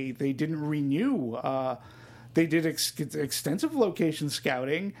 but they didn't renew. They did extensive location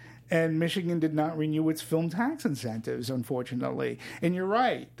scouting, and Michigan did not renew its film tax incentives, unfortunately. And you're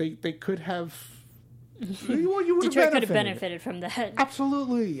right; they could have. Well, you would Detroit could have benefited from that.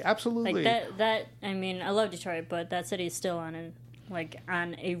 Absolutely. Like that. I mean, I love Detroit, but that city is still on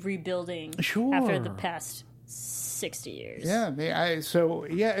a rebuilding after the past 60 years. Yeah,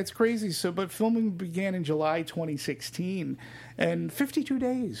 it's crazy. But filming began in July 2016, and 52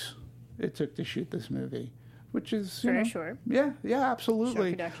 days it took to shoot this movie, which is very short. Yeah,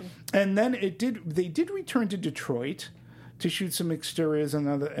 absolutely. Short production. And then they did return to Detroit to shoot some exteriors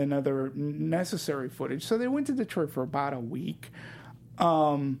and other necessary footage. So they went to Detroit for about a week.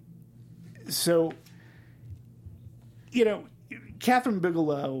 So, Catherine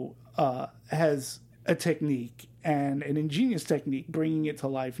Bigelow has a technique and an ingenious technique bringing it to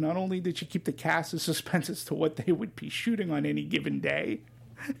life. Not only did she keep the cast in suspense as to what they would be shooting on any given day,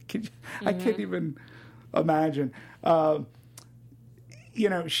 I can't even imagine.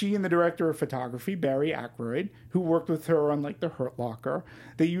 She and the director of photography, Barry Ackroyd, who worked with her on The Hurt Locker,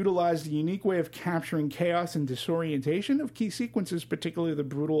 they utilized a unique way of capturing chaos and disorientation of key sequences, particularly the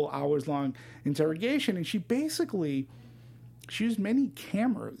brutal hours-long interrogation. And she used many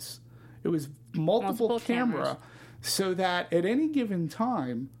cameras. It was multiple camera, so that at any given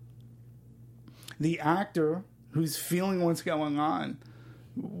time, the actor who's feeling what's going on,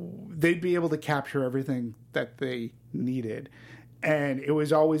 they'd be able to capture everything that they needed. And it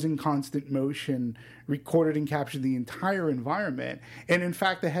was always in constant motion, recorded and captured the entire environment. And in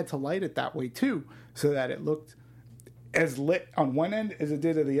fact, they had to light it that way too, so that it looked as lit on one end as it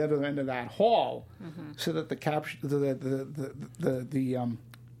did at the other end of that hall, so that the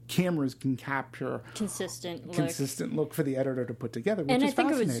cameras can capture consistent look for the editor to put together, which is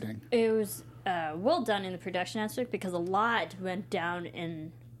fascinating. It was well done in the production aspect because a lot went down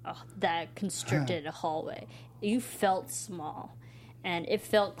in that constricted hallway. You felt small. And it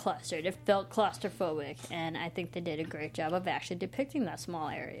felt clustered. It felt claustrophobic. And I think they did a great job of actually depicting that small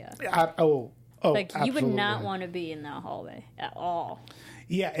area. Absolutely. You would not want to be in that hallway at all.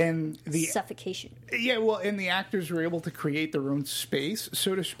 Yeah, and the suffocation. Yeah, well, and the actors were able to create their own space,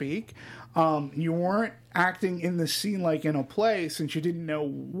 so to speak. You weren't acting in the scene like in a play, since you didn't know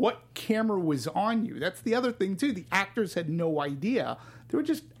what camera was on you. That's the other thing too. The actors had no idea; they were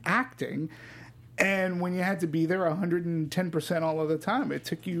just acting. And when you had to be there 110% all of the time, it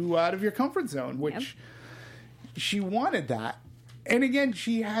took you out of your comfort zone, which she wanted that. And again,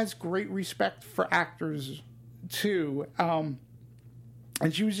 she has great respect for actors too. And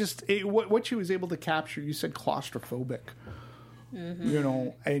she was just, what she was able to capture, you said claustrophobic,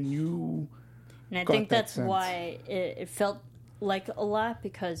 and you. And I think that's why it felt like a lot,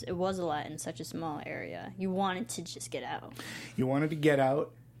 because it was a lot in such a small area. You wanted to just get out. You wanted to get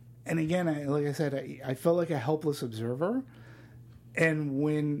out. And again, like I said, I felt like a helpless observer. And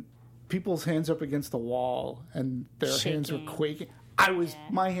when people's hands up against the wall and their hands were quaking,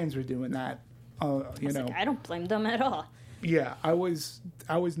 my hands were doing that. I don't blame them at all. Yeah, I was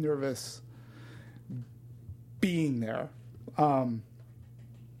nervous being there.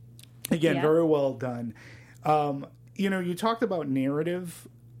 Very well done. You talked about narrative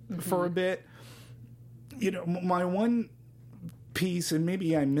for a bit. My one piece, and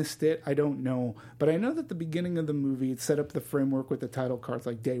maybe I missed it, I don't know, but I know that the beginning of the movie, it set up the framework with the title cards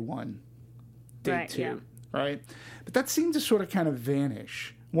like day 1, day 2, right? But that seemed to sort of kind of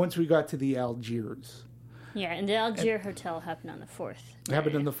vanish once we got to the Algiers. Yeah, and the Algiers hotel happened on the 4th. It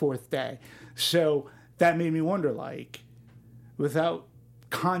happened on the 4th day. So that made me wonder, without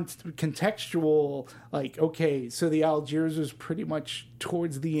contextual, okay, so the Algiers was pretty much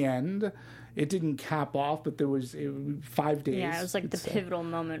towards the end. It didn't cap off, but there was 5 days. Yeah, it was the pivotal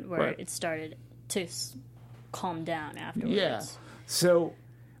moment where it started to calm down afterwards. Yeah. So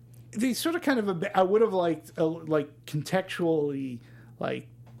they sort of kind of, I would have liked, contextually,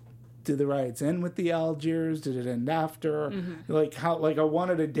 did the riots end with the Algiers? Did it end after? Mm-hmm. I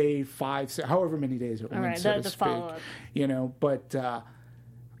wanted a day 5, however many days it went, so to speak. Follow-up. But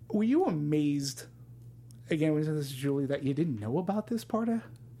were you amazed, again, when this is Julie, that you didn't know about this part of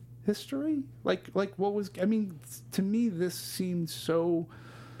history? What was, to me, this seemed so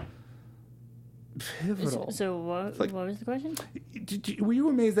pivotal. So what was the question? Were you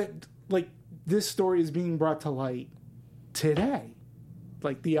amazed that, this story is being brought to light today?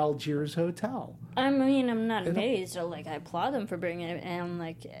 The Algiers Hotel. I'm not amazed. I applaud them for bringing it, and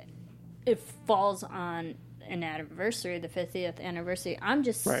it falls on an anniversary, the 50th anniversary. I'm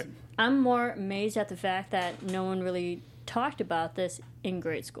I'm more amazed at the fact that no one really talked about this in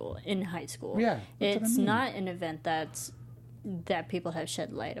grade school, in high school. Yeah, it's not an event that people have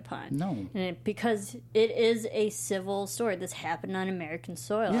shed light upon. No. And because it is a civil story. This happened on American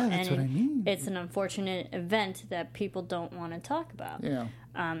soil. Yeah, that's what I mean. It's an unfortunate event that people don't want to talk about. Yeah.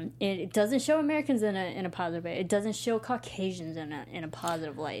 It doesn't show Americans in a positive way. It doesn't show Caucasians in a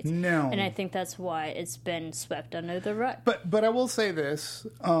positive light. No. And I think that's why it's been swept under the rug. But I will say this,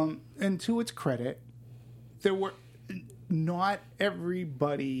 and to its credit, there were not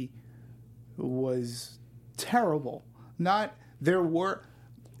everybody was terrible. There were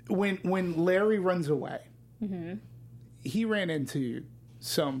when Larry runs away, he ran into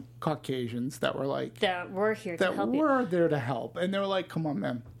some Caucasians that were like that were here to help that were there to help, and they were like, "Come on,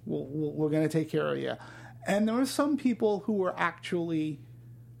 man, we're going to take care of you." And there were some people who were actually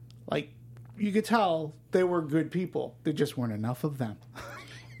like, you could tell they were good people. There just weren't enough of them.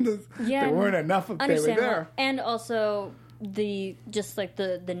 There weren't enough of them. They were there, and also the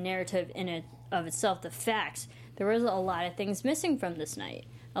narrative in it of itself, the facts. There was a lot of things missing from this night.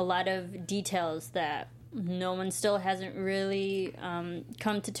 A lot of details that no one still hasn't really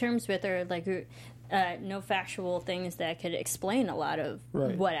come to terms with, or no factual things that could explain a lot of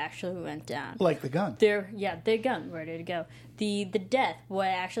what actually went down. Like the gun. The gun. Where did it go? The death. What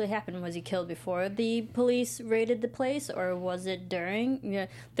actually happened? Was he killed before the police raided the place, or was it during? Yeah,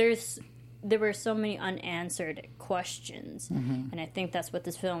 there were so many unanswered questions, and I think that's what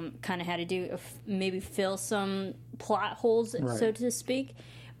this film kind of had to do, maybe fill some plot holes, so to speak.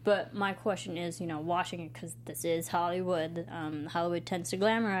 But my question is, watching it, because this is Hollywood. Hollywood tends to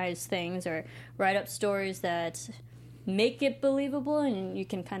glamorize things or write up stories that make it believable, and you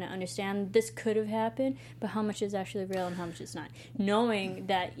can kind of understand this could have happened, but how much is actually real and how much is not. Knowing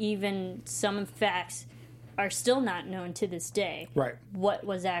that even some facts are still not known to this day. Right. What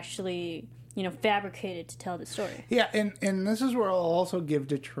was actually, fabricated to tell the story. Yeah, and this is where I'll also give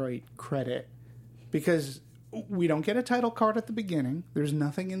Detroit credit, because we don't get a title card at the beginning. There's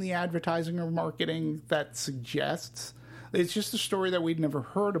nothing in the advertising or marketing that suggests. It's just a story that we'd never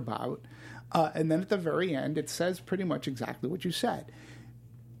heard about. And then at the very end, it says pretty much exactly what you said.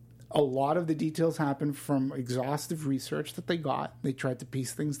 A lot of the details happen from exhaustive research that they got. They tried to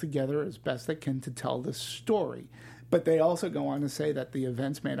piece things together as best they can to tell this story. But they also go on to say that the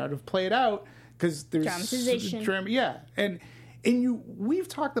events may not have played out because there's dramatization. We've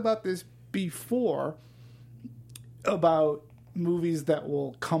talked about this before, about movies that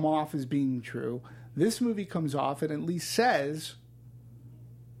will come off as being true. This movie comes off and at least says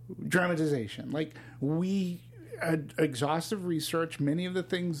dramatization. Like, we had exhaustive research. Many of the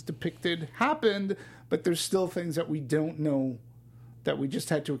things depicted happened, but there's still things that we don't know, that we just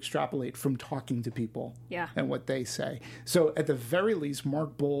had to extrapolate from talking to people and what they say. So at the very least,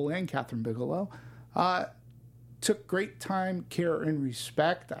 Mark Boal and Kathryn Bigelow took great time, care, and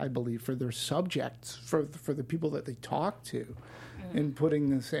respect, I believe, for their subjects, for the people that they talk to, in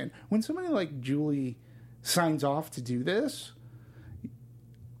putting this in. When somebody like Julie signs off to do this,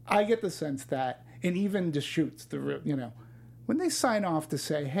 I get the sense that, and even Deschutes, when they sign off to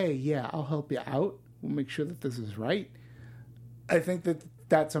say, "Hey, yeah, I'll help you out. We'll make sure that this is right," I think that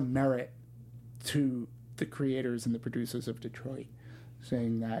that's a merit to the creators and the producers of Detroit,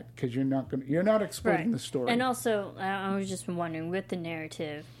 saying that, because you're not exploiting the story. And also, I was just wondering, with the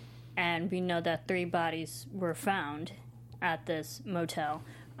narrative, and we know that 3 bodies were found at this motel,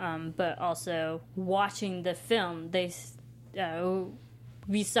 but also watching the film,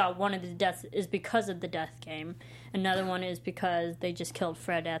 we saw one of the deaths is because of the death game. Another one is because they just killed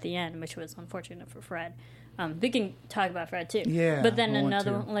Fred at the end, which was unfortunate for Fred. We can talk about Fred too. Yeah. But then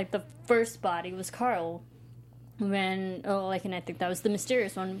another one, like the first body was Carl. And I think that was the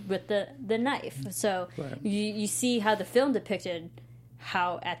mysterious one with the knife. So you see how the film depicted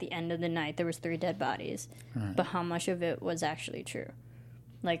how at the end of the night there was 3 dead bodies, but how much of it was actually true.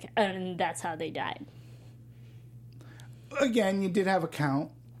 And that's how they died. Again, you did have a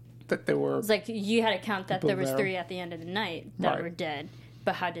count that there were. It's like you had a count that there was 3 at the end of the night that were dead,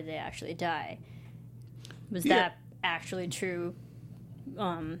 but how did they actually die? Was that actually true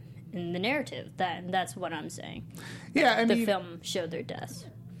in the narrative? That's what I'm saying. Yeah, the film showed their deaths.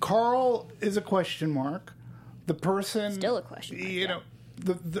 Carl is a question mark. The person still a question mark.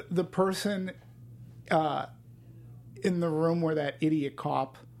 The person in the room where that idiot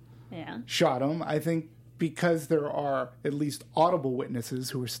cop shot him, I think, because there are at least audible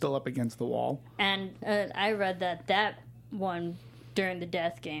witnesses who are still up against the wall. And I read that one during the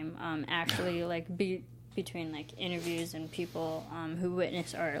death game actually between interviews and people who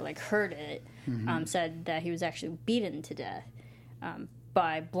witnessed or heard it, said that he was actually beaten to death.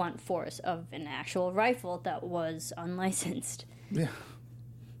 by blunt force of an actual rifle that was unlicensed. Yeah.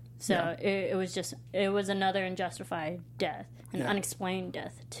 So it was another unjustified death, an unexplained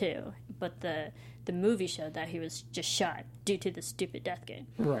death too. But the movie showed that he was just shot due to the stupid death game.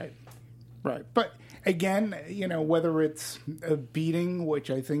 Right. But again, whether it's a beating, which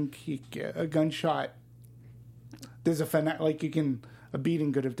I think a gunshot, there's a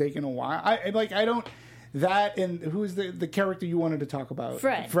beating could have taken a while. I don't. That and who's the character you wanted to talk about?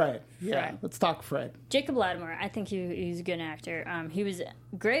 Fred. Yeah, Fred. Let's talk Fred. Jacob Latimore. I think he's a good actor. He was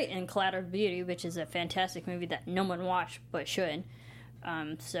great in Collateral Beauty, which is a fantastic movie that no one watched but should.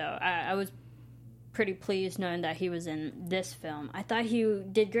 So I was pretty pleased knowing that he was in this film. I thought he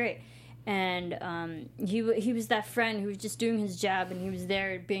did great. And he was that friend who was just doing his job, and he was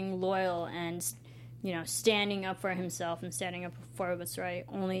there being loyal and standing up for himself and standing up for what's right.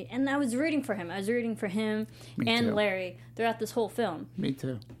 And I was rooting for him. I was rooting for him and Larry throughout this whole film. Me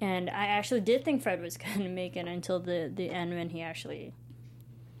too. And I actually did think Fred was going to make it until the end when he actually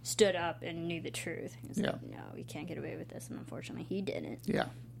stood up and knew the truth. He was like, no, we can't get away with this. And unfortunately, he didn't. Yeah.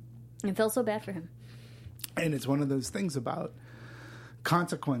 It felt so bad for him. And it's one of those things about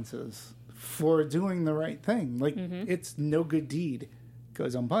consequences for doing the right thing. Like, it's no good deed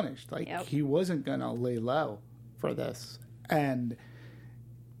goes unpunished. Like, he wasn't going to lay low for this. And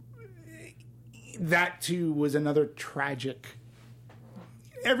that, too, was another tragic...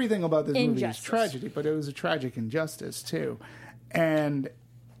 Everything about this movie is tragedy, but it was a tragic injustice, too. And,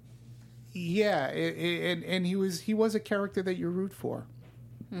 yeah, and he was a character that you root for.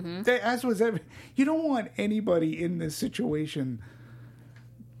 As was you don't want anybody in this situation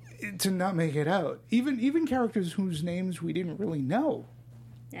to not make it out. Even characters whose names we didn't really know.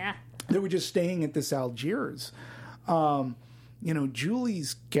 Yeah. They were just staying at this Algiers.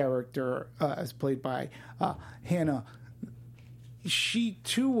 Julie's character, as played by Hannah, she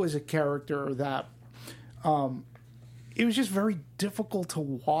too was a character that it was just very difficult to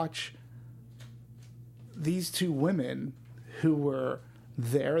watch these two women who were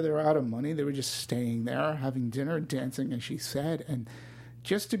there. They were out of money. They were just staying there, having dinner, dancing, as she said, and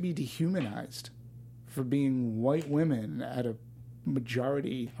just to be dehumanized for being white women at a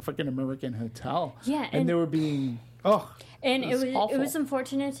majority African-American hotel. Yeah. And they were being, and it awful. was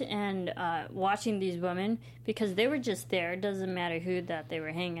unfortunate, and watching these women, because they were just there. It doesn't matter who that they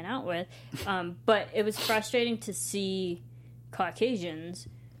were hanging out with. But it was frustrating to see Caucasians,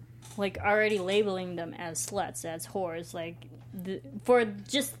 like, already labeling them as sluts, as whores, like, for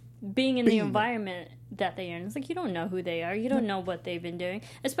just being in the environment that they are in. It's like, you don't know who they are. You don't know what they've been doing.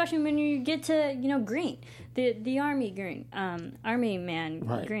 Especially when you get to, Green, the Army Green, Army Man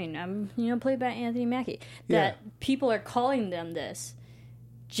Green, played by Anthony Mackie. That people are calling them this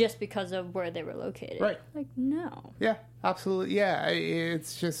just because of where they were located. Right. Like, no. Yeah, absolutely. Yeah,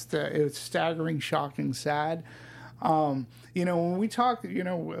 it's just, it's staggering, shocking, sad. When we talk,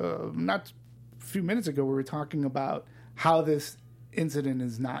 not a few minutes ago, we were talking about how this incident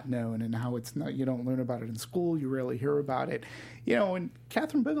is not known and how it's not, you don't learn about it in school, you rarely hear about it. And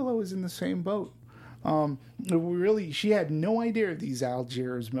Catherine Bigelow is in the same boat. She had no idea of these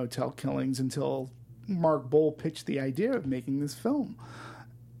Algiers motel killings until Mark Boal pitched the idea of making this film.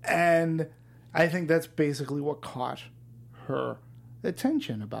 And I think that's basically what caught her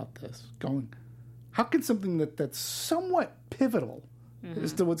attention about this. Going, how can something that's somewhat pivotal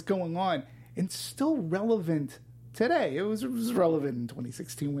as to what's going on and still relevant today? It was relevant in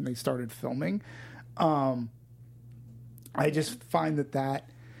 2016 when they started filming. I just find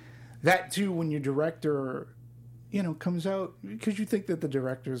that too, when your director, comes out, because you think that the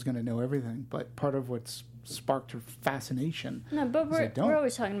director is going to know everything, but part of what's sparked her fascination. No, but we're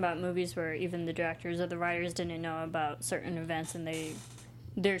always talking about movies where even the directors or the writers didn't know about certain events, and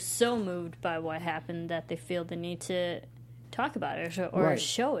they're so moved by what happened that they feel the need to talk about it or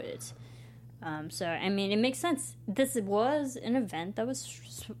show it. So, I mean, it makes sense. This was an event that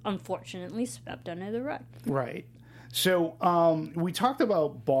was unfortunately swept under the rug. Right. So, we talked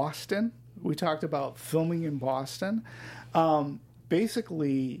about Boston. We talked about filming in Boston.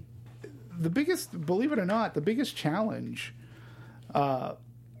 Basically, believe it or not, the biggest challenge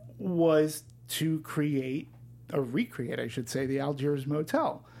was to recreate, I should say, the Algiers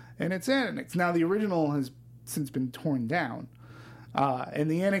Motel. And it's annex. Now, the original has since been torn down. And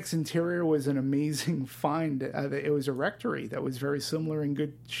the annex interior was an amazing find. It was a rectory that was very similar and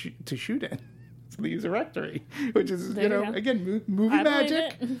good to shoot in. So they use a rectory, which is, again, movie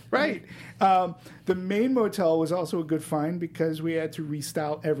magic. Right. The main motel was also a good find because we had to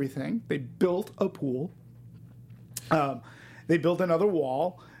restyle everything. They built a pool. They built another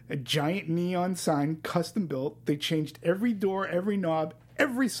wall. a giant neon sign, custom built. They changed every door, every knob,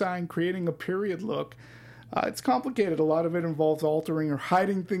 every sign, creating a period look. It's complicated. A lot of it involves altering or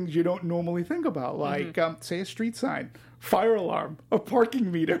hiding things you don't normally think about, like, say, a street sign, fire alarm, a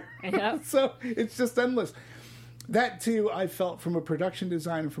parking meter. Yep. So it's just endless. That, too, I felt from a production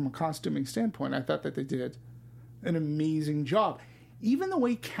design and from a costuming standpoint, I thought that they did an amazing job. Even the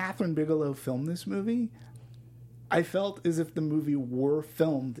way Kathryn Bigelow filmed this movie, I felt as if the movie were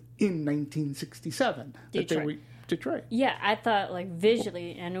filmed in 1967. Detroit. Yeah, I thought, like,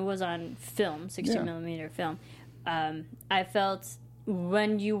 visually, and it was on film, 60mm film, I felt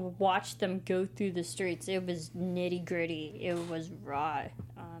when you watched them go through the streets, it was nitty-gritty. It was raw.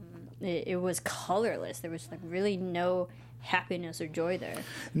 It was colorless. There was, like, really no happiness or joy there.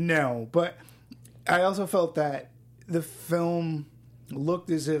 No, but I also felt that the film looked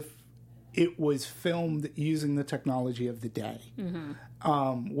as if it was filmed using the technology of the day,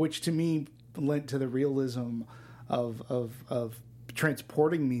 which to me lent to the realism of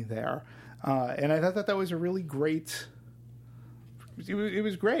transporting me there, and I thought that was a really great. It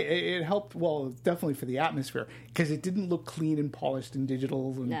was great. It helped, well, definitely for the atmosphere, because it didn't look clean and polished and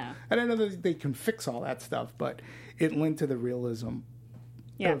digital. And I don't know that they can fix all that stuff, but it lent to the realism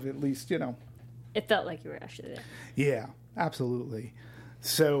of, at least, you know. It felt like you were actually there. Yeah, absolutely.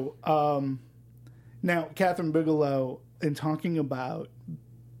 So now, Kathryn Bigelow, in talking about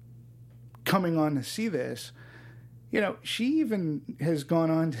coming on to see this, you know, she even has gone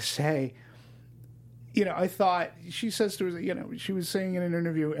on to say, you know, I thought, she says to her, you know, she was saying in an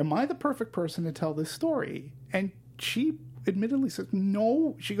interview, am I the perfect person to tell this story? And she admittedly says,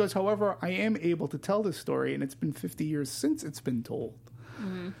 no. She goes, however, I am able to tell this story, and it's been 50 years since it's been told.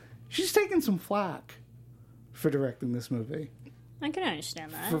 She's taken some flack for directing this movie. I can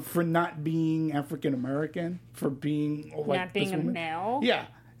understand that. For not being African American, for being like not being a male. Yeah.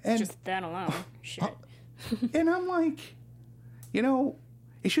 And just that alone. Shit. And I'm like, you know,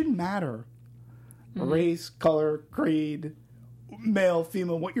 it shouldn't matter. Race, color, creed, male,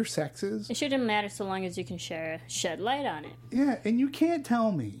 female, what your sex is. It shouldn't matter so long as you can shed light on it. Yeah, and you can't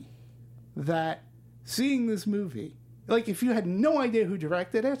tell me that seeing this movie, like if you had no idea who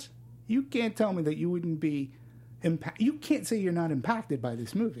directed it, you can't tell me that you wouldn't be you can't say you're not impacted by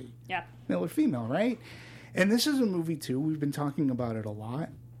this movie. Yeah. Male or female, right? And this is a movie, too. We've been talking about it a lot.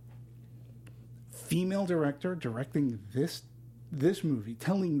 Female director directing this movie,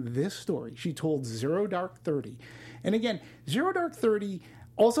 telling this story. She told Zero Dark 30. And again, Zero Dark 30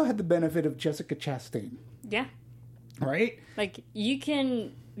 also had the benefit of Jessica Chastain. Yeah. Right? Like, you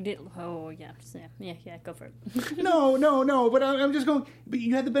can... Oh, yeah. Yeah, go for it. No. But I'm just going... But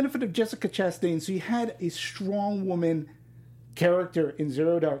you had the benefit of Jessica Chastain, so you had a strong woman character in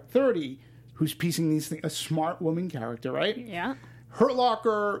Zero Dark 30 who's piecing these things... A smart woman character, right? Yeah. Hurt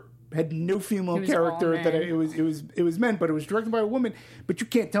Locker had no female character. That it was men, but it was directed by a woman. But you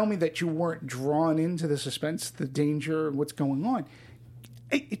can't tell me that you weren't drawn into the suspense, the danger, what's going on.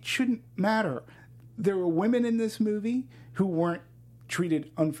 It shouldn't matter. There were women in this movie who weren't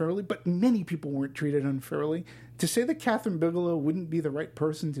treated unfairly, but many people weren't treated unfairly. To say that Kathryn Bigelow wouldn't be the right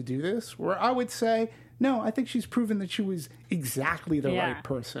person to do this, where I would say, no, I think she's proven that she was exactly the right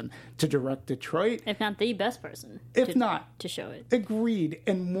person to direct Detroit. If not the best person. To show it. Agreed.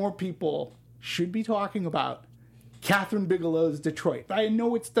 And more people should be talking about Kathryn Bigelow's Detroit. I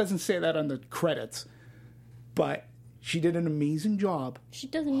know it doesn't say that on the credits, but she did an amazing job. She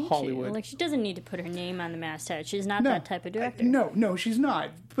doesn't need Hollywood. to. Like, she doesn't need to put her name on the masthead. She's not that type of director. No, she's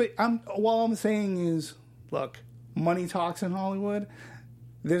not. But all I'm saying is, look, money talks in Hollywood.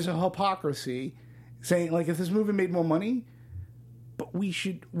 There's a hypocrisy saying, like, if this movie made more money, but we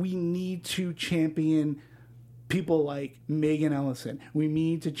need to champion people like Megan Ellison. We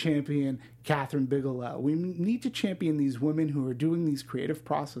need to champion Kathryn Bigelow. We need to champion these women who are doing these creative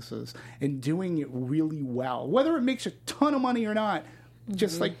processes and doing it really well. Whether it makes a ton of money or not,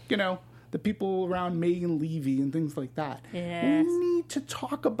 just like, you know, the people around Megan Levy and things like that. Yes. We need to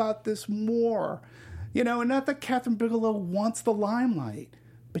talk about this more. You know, and not that Kathryn Bigelow wants the limelight,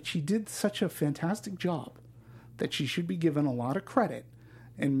 but she did such a fantastic job that she should be given a lot of credit,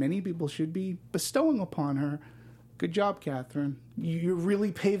 and many people should be bestowing upon her. Good job, Kathryn. You're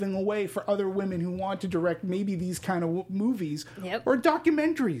really paving a way for other women who want to direct maybe these kind of movies or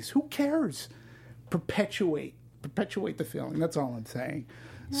documentaries. Who cares? Perpetuate the feeling. That's all I'm saying.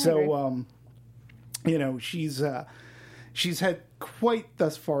 So, you know, she's had quite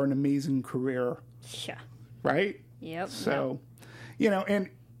thus far an amazing career. Yeah. Right? Yep. So, you know, and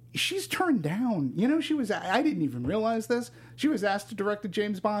she's turned down. You know, I didn't even realize this. She was asked to direct a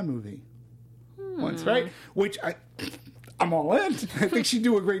James Bond movie once, right? Which I'm all in. I think she'd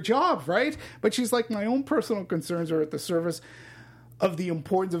do a great job, right? But she's like, my own personal concerns are at the service of the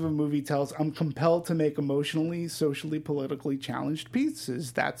importance of a movie tells. I'm compelled to make emotionally, socially, politically challenged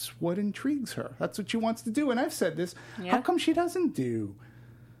pieces. That's what intrigues her. That's what she wants to do. And I've said this. Yeah. How come she doesn't do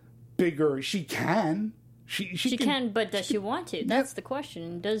bigger? She can. She can, but does she want to? That's the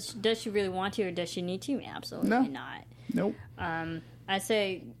question. Does she really want to, or does she need to? Absolutely not. Nope. I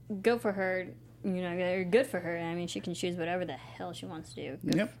say go for her. Good for her. I mean, she can choose whatever the hell she wants to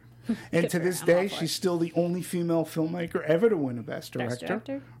do. Yep. And to this day, she's still the only female filmmaker ever to win a Best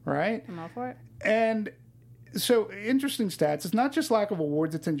Director. Right? I'm all for it. And so, interesting stats. It's not just lack of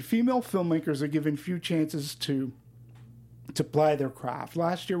awards attention. Female filmmakers are given few chances to ply their craft.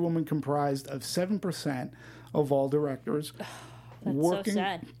 Last year, women comprised of 7% of all directors working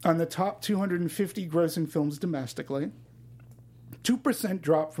on the top 250 grossing films domestically. 2%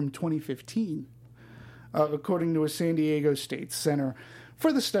 dropped from 2015, according to a San Diego State Center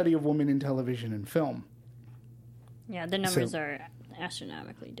for the Study of Women in Television and Film. Yeah, the numbers are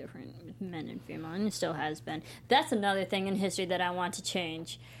astronomically different with men and female, and it still has been. That's another thing in history that I want to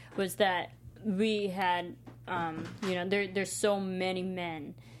change, was that we had, there's so many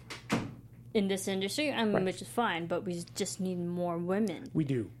men in this industry, which is fine, but we just need more women. We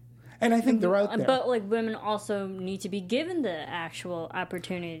do. And I think they're out there. But women also need to be given the actual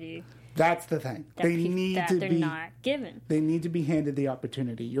opportunity. That's the thing. They're not given. They need to be handed the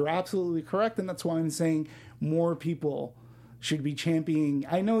opportunity. You're absolutely correct, and that's why I'm saying more people should be championing.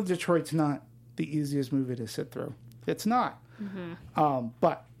 I know Detroit's not the easiest movie to sit through. It's not. Mm-hmm.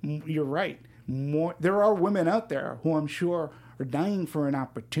 But you're right. There are women out there who I'm sure are dying for an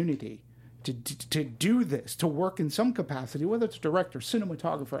opportunity to do this, to work in some capacity, whether it's director,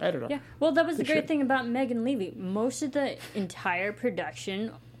 cinematographer, editor. Yeah, well, that was the great thing about Megan Levy. Most of the entire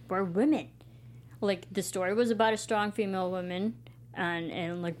production were women. Like, the story was about a strong female woman,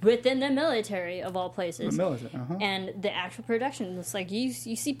 and like within the military of all places. The military, And the actual production, it's like you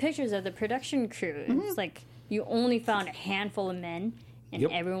see pictures of the production crew. Mm-hmm. It's like you only found a handful of men. And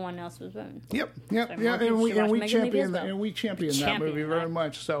everyone else was women. Yep. And we champion that movie very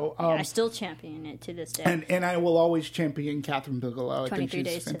much. So I still champion it to this day. And I will always champion Catherine Bigelow. 23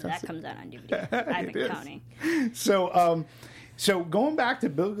 days till that comes out on DVD. I've been counting. So going back to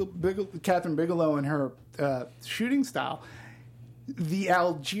Catherine Bigelow and her shooting style, the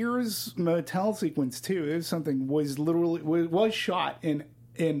Algiers motel sequence too was shot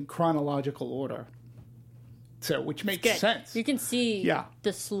in chronological order. So, which makes sense. You can see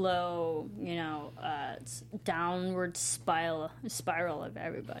the slow, downward spiral of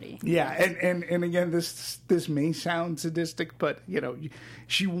everybody. Yeah, and again, this may sound sadistic, but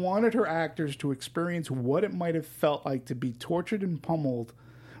she wanted her actors to experience what it might have felt like to be tortured and pummeled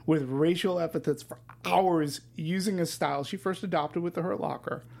with racial epithets for hours, using a style she first adopted with the Hurt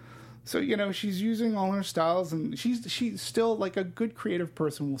Locker. So, she's using all her styles, and she's still, like a good creative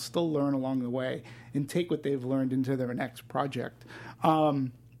person, will still learn along the way and take what they've learned into their next project.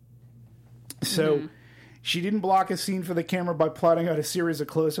 She didn't block a scene for the camera by plotting out a series of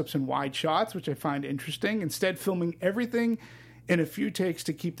close-ups and wide shots, which I find interesting, instead filming everything in a few takes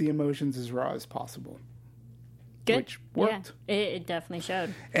to keep the emotions as raw as possible. Good. Which worked. Yeah, it definitely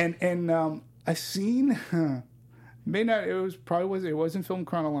showed. And a scene... it wasn't filmed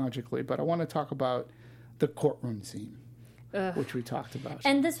chronologically, but I want to talk about the courtroom scene, which we talked about.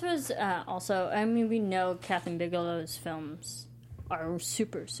 And this was also, we know Catherine Bigelow's films are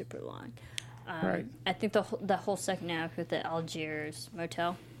super, super long. Right. I think the whole second act with the Algiers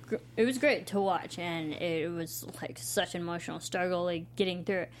motel, it was great to watch, and it was like such an emotional struggle, like getting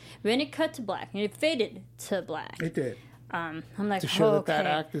through it. When it cut to black, and it faded to black. It did. I'm like, to show that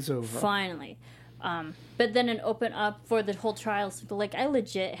act is over. Finally. But then it opened up for the whole trial. So, like, I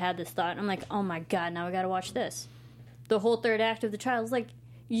legit had this thought. I'm like, oh my God, now I gotta watch this. The whole third act of the trial is like,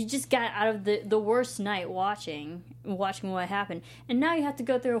 you just got out of the worst night watching what happened. And now you have to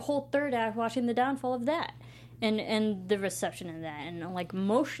go through a whole third act watching the downfall of that. And the reception of that. And, like,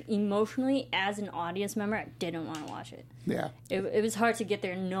 emotionally, as an audience member, I didn't want to watch it. Yeah. It was hard to get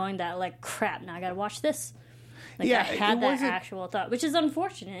there knowing that, like, crap, now I gotta watch this. Like, I had that actual thought, which is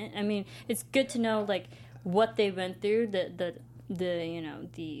unfortunate. I mean, it's good to know, like, what they went through, the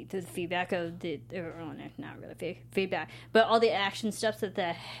feedback of not really feedback, but all the action steps that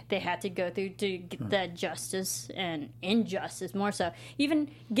they had to go through to get that justice and injustice, more so.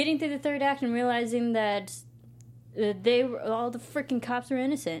 Even getting through the third act and realizing that all the freaking cops were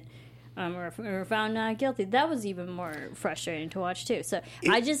innocent. Or found not guilty. That was even more frustrating to watch, too. So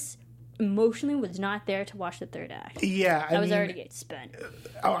I just... emotionally was not there to watch the third act. Yeah, I was already spent.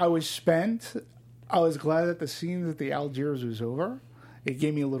 I was spent. I was glad that the scene at the Algiers was over. It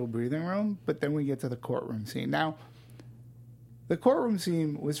gave me a little breathing room, but then we get to the courtroom scene. Now, the courtroom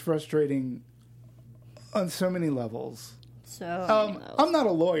scene was frustrating on so many levels. I'm not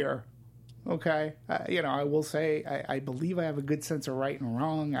a lawyer, okay? I will say I believe I have a good sense of right and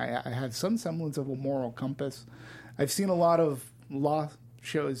wrong. I have some semblance of a moral compass. I've seen a lot of law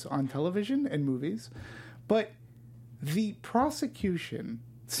shows on television and movies, but the prosecution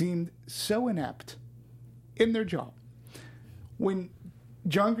seemed so inept in their job. When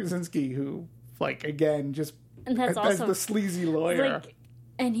John Krasinski, who, like, again, just as the sleazy lawyer. Like,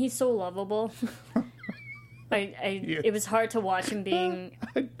 and he's so lovable. It was hard to watch him being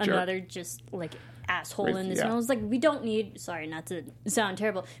another just, like, asshole in this film. I was like, we don't need, sorry, not to sound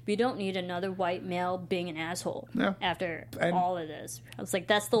terrible, we don't need another white male being an asshole after all of this. I was like,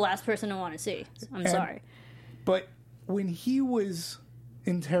 that's the last person I want to see. I'm sorry. But when he was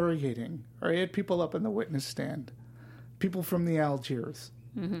interrogating, or he had people up in the witness stand, people from the Algiers,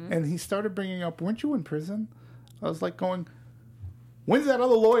 and he started bringing up, weren't you in prison? I was like going, when's that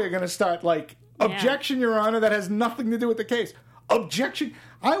other lawyer going to start, like, objection, Your Honor, that has nothing to do with the case. Objection.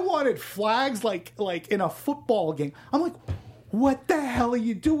 I wanted flags like in a football game. I'm like, what the hell are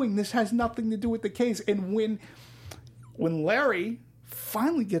you doing? This has nothing to do with the case. And when Larry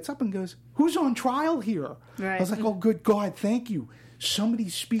finally gets up and goes, who's on trial here? Right. I was like, oh, good God, thank you.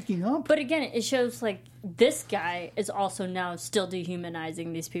 Somebody's speaking up. But again, it shows, like, this guy is also now still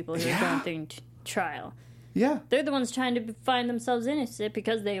dehumanizing these people who are going through trial. Yeah. They're the ones trying to find themselves innocent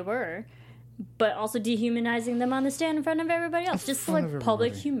because they were, but also dehumanizing them on the stand in front of everybody else. Just like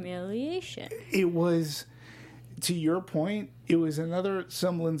public humiliation. It was, to your point, it was another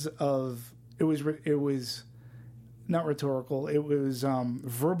semblance of, it was not rhetorical, it was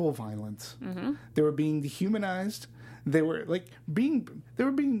verbal violence. They were being dehumanized. They were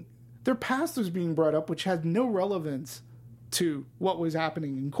their past was being brought up, which had no relevance to what was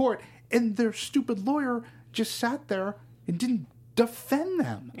happening in court. And their stupid lawyer just sat there and didn't defend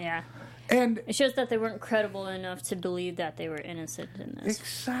them. Yeah. And it shows that they weren't credible enough to believe that they were innocent in this.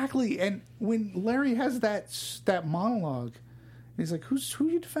 Exactly. And when Larry has that monologue, he's like, who are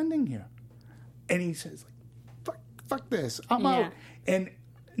you defending here? And he says, like, fuck this. I'm out. And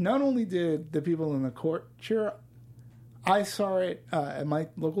not only did the people in the court cheer, I saw it at my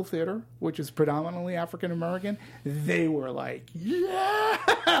local theater, which is predominantly African American. They were like,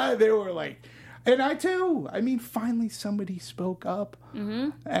 yeah! They were like, and I too. I mean, finally somebody spoke up.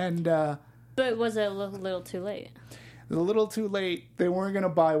 And but was it a little too late? It was a little too late. They weren't going to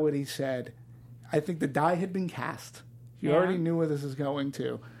buy what he said. I think the die had been cast. You already knew where this was going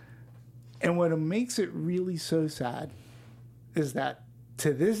to. And what makes it really so sad is that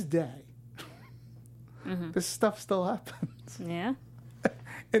to this day, this stuff still happens. Yeah.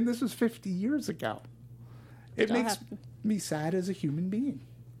 And this was 50 years ago. It makes me sad as a human being.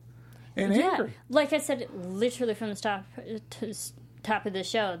 And angry. Like I said, literally from the top of the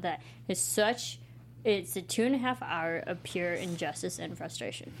show, that it's a 2.5 hour of pure injustice and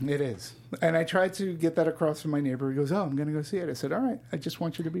frustration. It is. And I tried to get that across from my neighbor. He goes, oh, I'm going to go see it. I said, all right, I just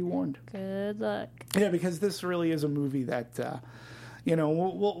want you to be warned. Good luck. Yeah, because this really is a movie that,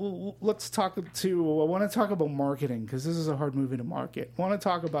 let's talk I want to talk about marketing, because this is a hard movie to market. I want to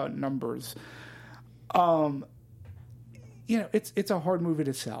talk about numbers. It's a hard movie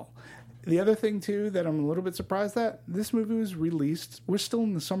to sell. The other thing, too, that I'm a little bit surprised at, this movie was released, we're still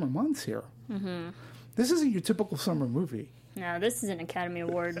in the summer months here. This isn't your typical summer movie. No, this is an Academy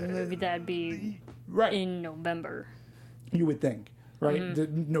Award movie that'd be in November. You would think, right?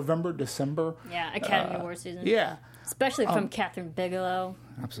 November, December. Yeah, Academy Award season. Yeah. Especially from Catherine Bigelow.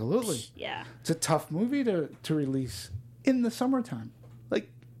 Absolutely. Yeah. It's a tough movie to release in the summertime. Like,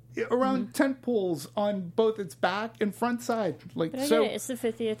 around tent poles on both its back and front side. Like, but I get it. It's the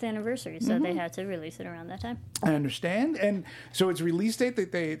 50th anniversary, so they had to release it around that time. I understand. And so its release date,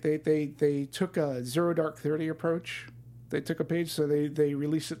 they took a Zero Dark 30 approach. They took a page, so they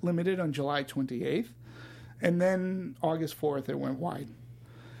released it limited on July 28th. And then August 4th, it went wide.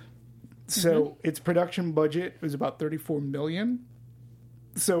 So its production budget was about $34 million.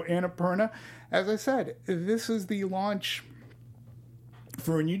 So Annapurna, as I said, this is the launch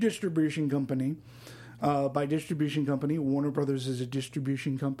for a new distribution company. By distribution company, Warner Brothers is a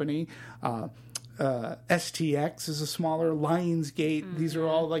distribution company. STX is a smaller, Lionsgate. These are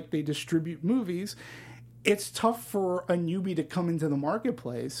all like they distribute movies. It's tough for a newbie to come into the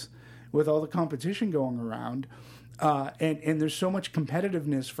marketplace with all the competition going around. And there's so much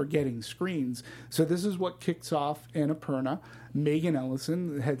competitiveness for getting screens. So this is what kicks off Annapurna. Megan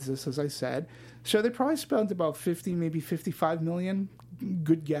Ellison heads this, as I said. So they probably spent about 50, maybe $55 million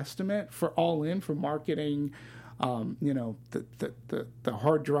good guesstimate for all in for marketing. You know, the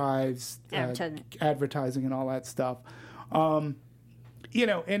hard drives, advertising, and all that stuff. You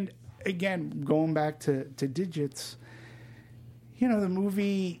know, and again, going back to digits, you know, the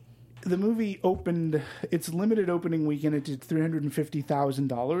movie opened its limited opening weekend. It did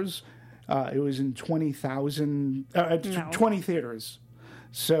 $350,000. It was in 20 theaters.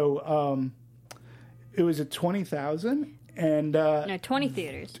 So it was at 20,000. And no, 20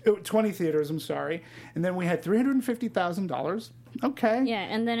 theaters. 20 theaters, I'm sorry. And then we had $350,000. Okay. Yeah,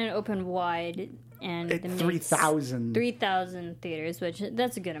 and then it opened wide and at 3,000. 3,000 theaters, which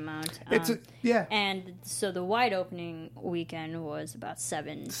that's a good amount. Yeah. And so the wide opening weekend was about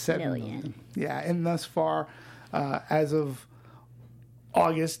 7 million. Yeah, and thus far, as of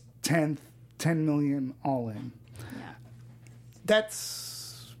August 10th, 10 million all in. Yeah.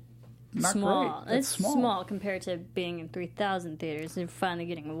 That's not small. Great. It's small compared to being in 3,000 theaters and finally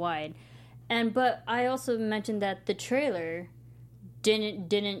getting wide. But I also mentioned that the trailer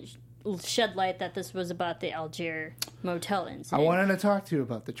didn't shed light that this was about the Algiers motel incident. I wanted to talk to you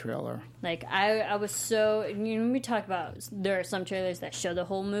about the trailer. Like I was so, you know, we talk about there are some trailers that show the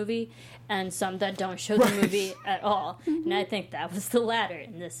whole movie and some that don't show the movie at all, and I think that was the latter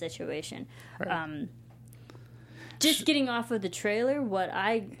in this situation. Right. Just getting off of the trailer, what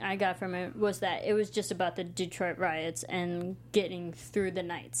I got from it was that it was just about the Detroit riots and getting through the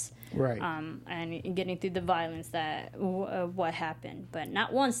nights. Right. And getting through the violence that what happened. But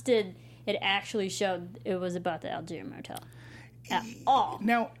not once did it actually show it was about the Algiers motel at all.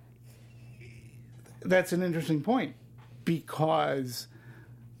 Now, that's an interesting point because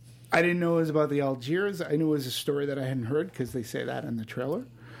I didn't know it was about the Algiers. I knew it was a story that I hadn't heard because they say that in the trailer.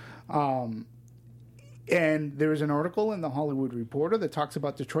 And there's an article in the Hollywood Reporter that talks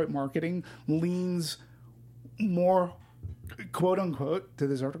about Detroit marketing leans more, quote unquote, to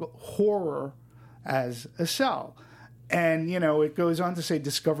this article, horror as a sell. And, you know, it goes on to say,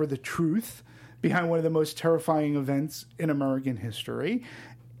 discover the truth behind one of the most terrifying events in American history.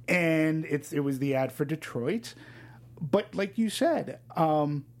 And it was the ad for Detroit. But like you said,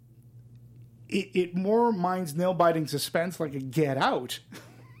 it more minds nail-biting suspense like a Get Out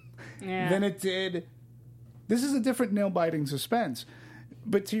than it did. This is a different nail-biting suspense.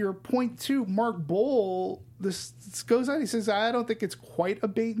 But to your point, too, Mark Bowl, this goes on. He says, I don't think it's quite a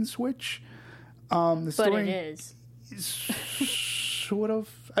bait and switch. But it is. Sort of.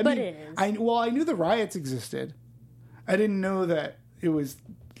 It is. I knew the riots existed. I didn't know that it was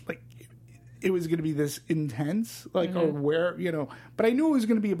going to be this intense, or where, you know. But I knew it was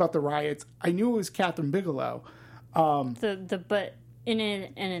going to be about the riots. I knew it was Catherine Bigelow. But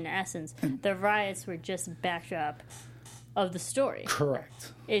in essence, the riots were just backdrop of the story.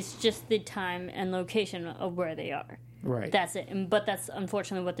 Correct. It's just the time and location of where they are. Right. That's it. But that's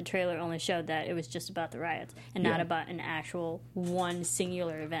unfortunately what the trailer only showed, that it was just about the riots and not about an actual one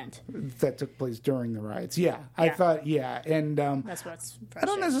singular event. That took place during the riots. Yeah. I thought, and... that's what's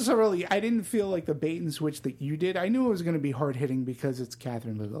frustrating. I didn't feel like the bait and switch that you did. I knew it was going to be hard-hitting because it's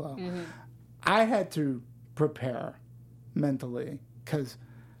Catherine Bigelow. Mm-hmm. I had to prepare mentally because,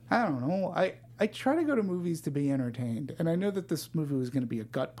 I don't know, I try to go to movies to be entertained, and I know that this movie was going to be a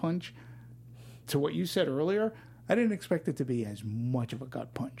gut punch. To what you said earlier, I didn't expect it to be as much of a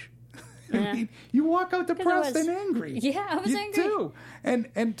gut punch. Yeah. I mean, you walk out depressed and angry. Yeah, I was angry too.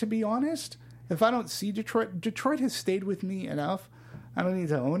 And to be honest, if I don't see Detroit has stayed with me enough. I don't need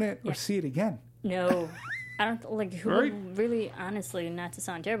to own it or see it again. No, I don't like. Who would really, honestly, not to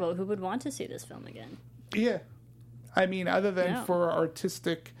sound terrible, who would want to see this film again? Yeah, I mean, other than for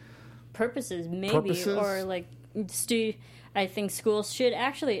artistic purposes, maybe, or like, I think schools should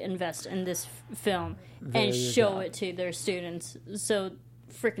actually invest in this film and show it to their students, so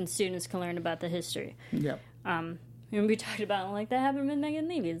freaking students can learn about the history. Yeah. And we talked about like that happened with Megan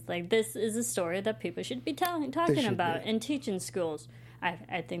Levy. It's like, this is a story that people should be talking about and teach in schools.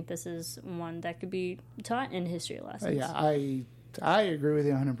 I think this is one that could be taught in history lessons. Yeah, I agree with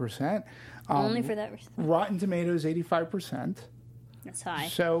you 100%. Only for that reason. Rotten Tomatoes 85%. That's high.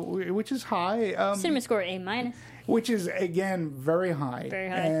 So, which is high. Cinema score A-. Which is, again, very high. Very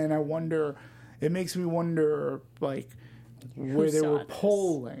high. And I wonder, it makes me wonder, like, where they were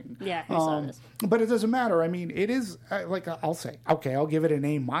polling. Yeah, who saw this? But it doesn't matter. I mean, it is, like, I'll say, okay, I'll give it an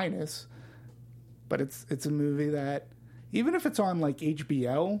A-. But it's a movie that, even if it's on, like,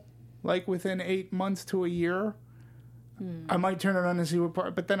 HBO, like, within 8 months to a year, I might turn it on and see what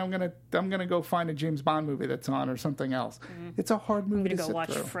part, but then I'm gonna go find a James Bond movie that's on or something else. It's a hard movie to sit through. I'm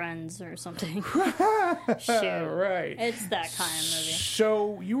gonna go watch Friends or something. Shoot. Right. It's that kind of movie.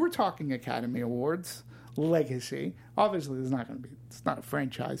 So you were talking Academy Awards. legacy. Obviously, it's not a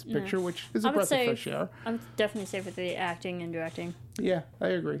franchise picture, which is a breath of fresh air. I would definitely say for the acting and directing. Yeah, I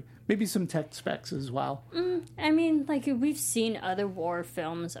agree. Maybe some tech specs as well. I mean, like, we've seen other war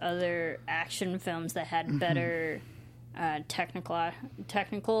films, other action films that had better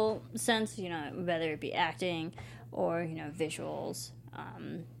technical sense, whether it be acting or, visuals.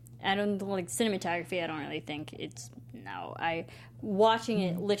 I don't like cinematography. I don't really think watching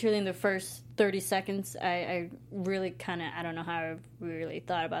it literally in the first 30 seconds, I really I don't know how I really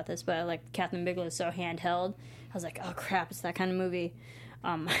thought about this, but like Catherine Bigelow is so handheld. I was like, oh crap, it's that kind of movie.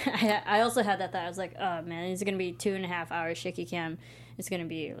 I also had that thought. I was like, oh man, it's going to be 2.5 hours shaky cam. It's going to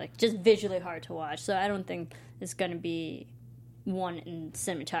be like just visually hard to watch. So I don't think it's going to be one in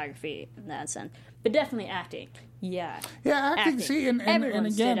cinematography in that sense, but definitely acting. Yeah, acting. See, and everyone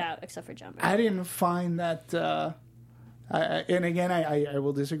again, stood out except for John Boyega. I didn't find that. I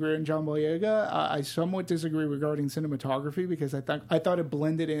will disagree on John Boyega. I somewhat disagree regarding cinematography because I thought it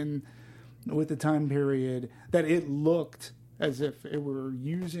blended in with the time period, that it looked as if it were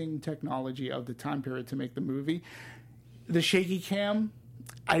using technology of the time period to make the movie. The shaky cam,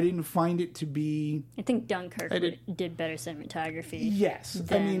 I didn't find it to be... I think Dunkirk did better cinematography. Yes.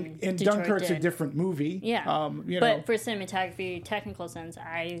 I mean, and Dunkirk's a different movie. Yeah. But for cinematography, technical sense,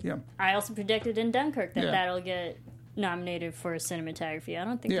 I also predicted in Dunkirk that that'll get nominated for cinematography. I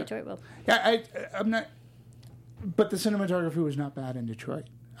don't think Detroit will. Yeah, I'm not... But the cinematography was not bad in Detroit.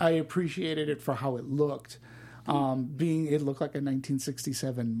 I appreciated it for how it looked. It looked like a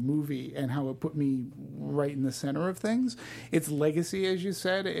 1967 movie and how it put me right in the center of things. Its legacy, as you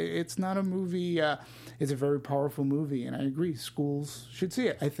said, it's not a movie, it's a very powerful movie, and I agree, schools should see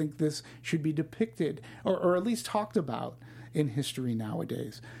it. I think this should be depicted, or at least talked about in history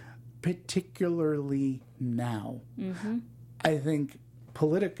nowadays, particularly now. I think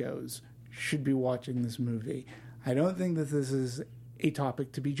politicos should be watching this movie. I don't think that this is a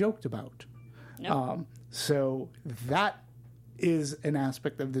topic to be joked about. Nope. So that is an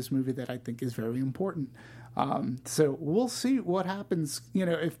aspect of this movie that I think is very important. So we'll see what happens,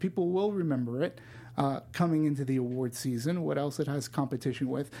 if people will remember it coming into the award season, what else it has competition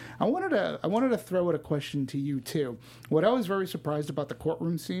with. I wanted to throw out a question to you, too. What I was very surprised about the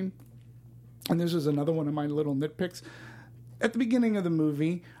courtroom scene, and this is another one of my little nitpicks, at the beginning of the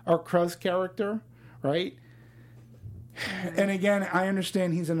movie, our Krause character, right? And again, I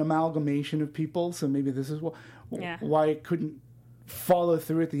understand he's an amalgamation of people, so maybe this is why it couldn't follow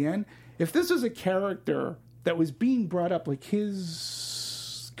through at the end. If this was a character that was being brought up, like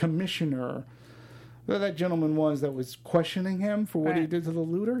his commissioner, that gentleman that was questioning him for what he did to the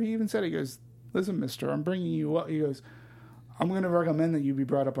looter, he even said, he goes, listen, mister, I'm bringing you up. He goes, I'm going to recommend that you be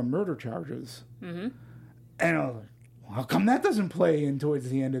brought up on murder charges. Mm-hmm. And I was like, how come that doesn't play in towards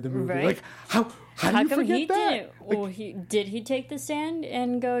the end of the movie? Right. Like, how do you forget that? Well, did he take the stand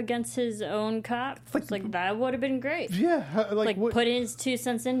and go against his own cop? Like that would have been great. Yeah, putting his 2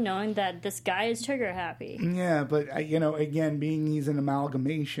 cents in, knowing that this guy is trigger happy. Yeah, but again, being he's an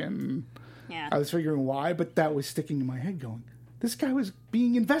amalgamation. Yeah, I was figuring why, but that was sticking in my head, going, this guy was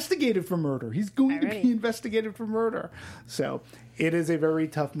being investigated for murder. He's going to be investigated for murder. So it is a very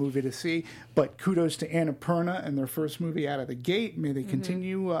tough movie to see. But kudos to Annapurna and their first movie out of the gate. May they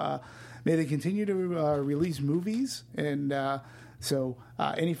continue. May they continue to release movies. And so,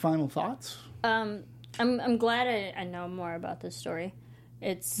 any final thoughts? I'm glad I know more about this story.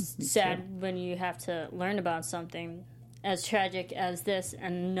 It's sad when you have to learn about something as tragic as this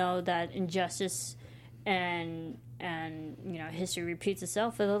and know that injustice and history repeats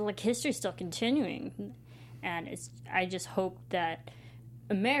itself. Like, history's still continuing, and I just hope that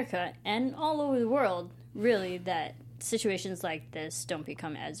America and all over the world, really, that situations like this don't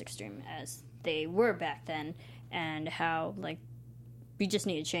become as extreme as they were back then, and how we just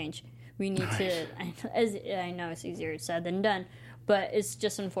need to change. We need to. As I know, it's easier said than done, but it's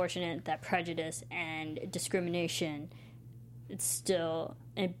just unfortunate that prejudice and discrimination, it's still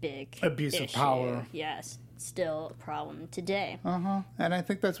a big abuse issue. Of power. Yes, still a problem today. And I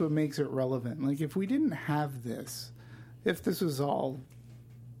think that's what makes it relevant. Like, if we didn't have this, if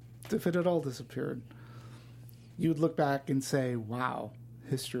it had all disappeared, you would look back and say, wow,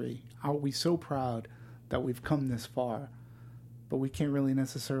 history, are we so proud that we've come this far? But we can't really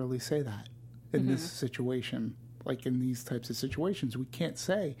necessarily say that in this situation. Like, in these types of situations, we can't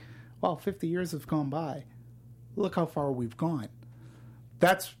say, wow, 50 years have gone by. Look how far we've gone.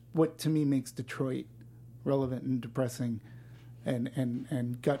 That's what, to me, makes Detroit relevant and depressing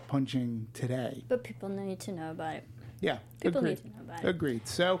and gut-punching today. But people need to know about it. Yeah, people agreed. Need to know about it. Agreed.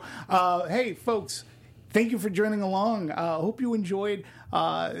 So, hey, folks, Thank you for joining along. Hope you enjoyed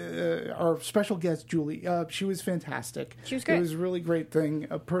our special guest, Julie. She was fantastic. She was great. It was a really great thing.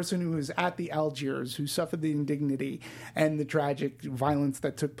 A person who was at the Algiers, who suffered the indignity and the tragic violence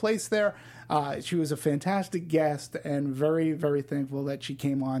that took place there. She was a fantastic guest and very, very thankful that she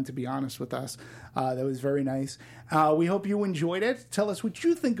came on to be honest with us. That was very nice. We hope you enjoyed it. Tell us what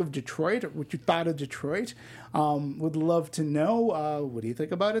you think of Detroit, or what you thought of Detroit. Would love to know. What do you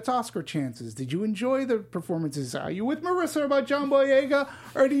think about its Oscar chances? Did you enjoy the performances? Are you with Marissa about John Boyega?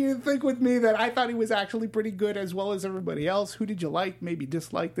 Or do you think with me that I thought he was actually pretty good as well as everybody else? Who did you like, maybe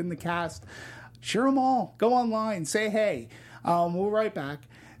disliked in the cast? Share them all. Go online. Say hey. We'll be right back.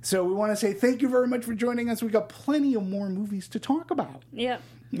 So we want to say thank you very much for joining us. We got plenty of more movies to talk about. Yep.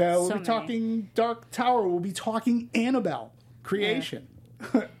 We'll be talking Dark Tower. We'll be talking Annabelle Creation.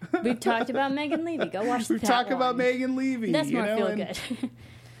 Yeah. We've talked about Megan Levy. Go watch that. We've talked about Megan Levy. That's more feel good.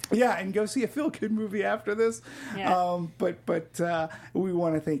 Yeah, and go see a feel good movie after this. Yeah. But we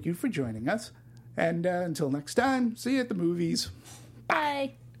want to thank you for joining us. And until next time, see you at the movies.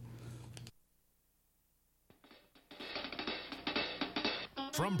 Bye.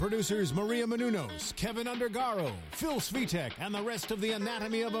 From producers Maria Menounos, Kevin Undergaro, Phil Svitek, and the rest of the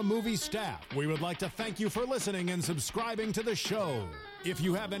Anatomy of a Movie staff, we would like to thank you for listening and subscribing to the show. If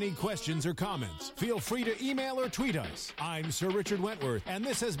you have any questions or comments, feel free to email or tweet us. I'm Sir Richard Wentworth, and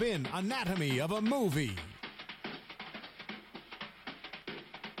this has been Anatomy of a Movie.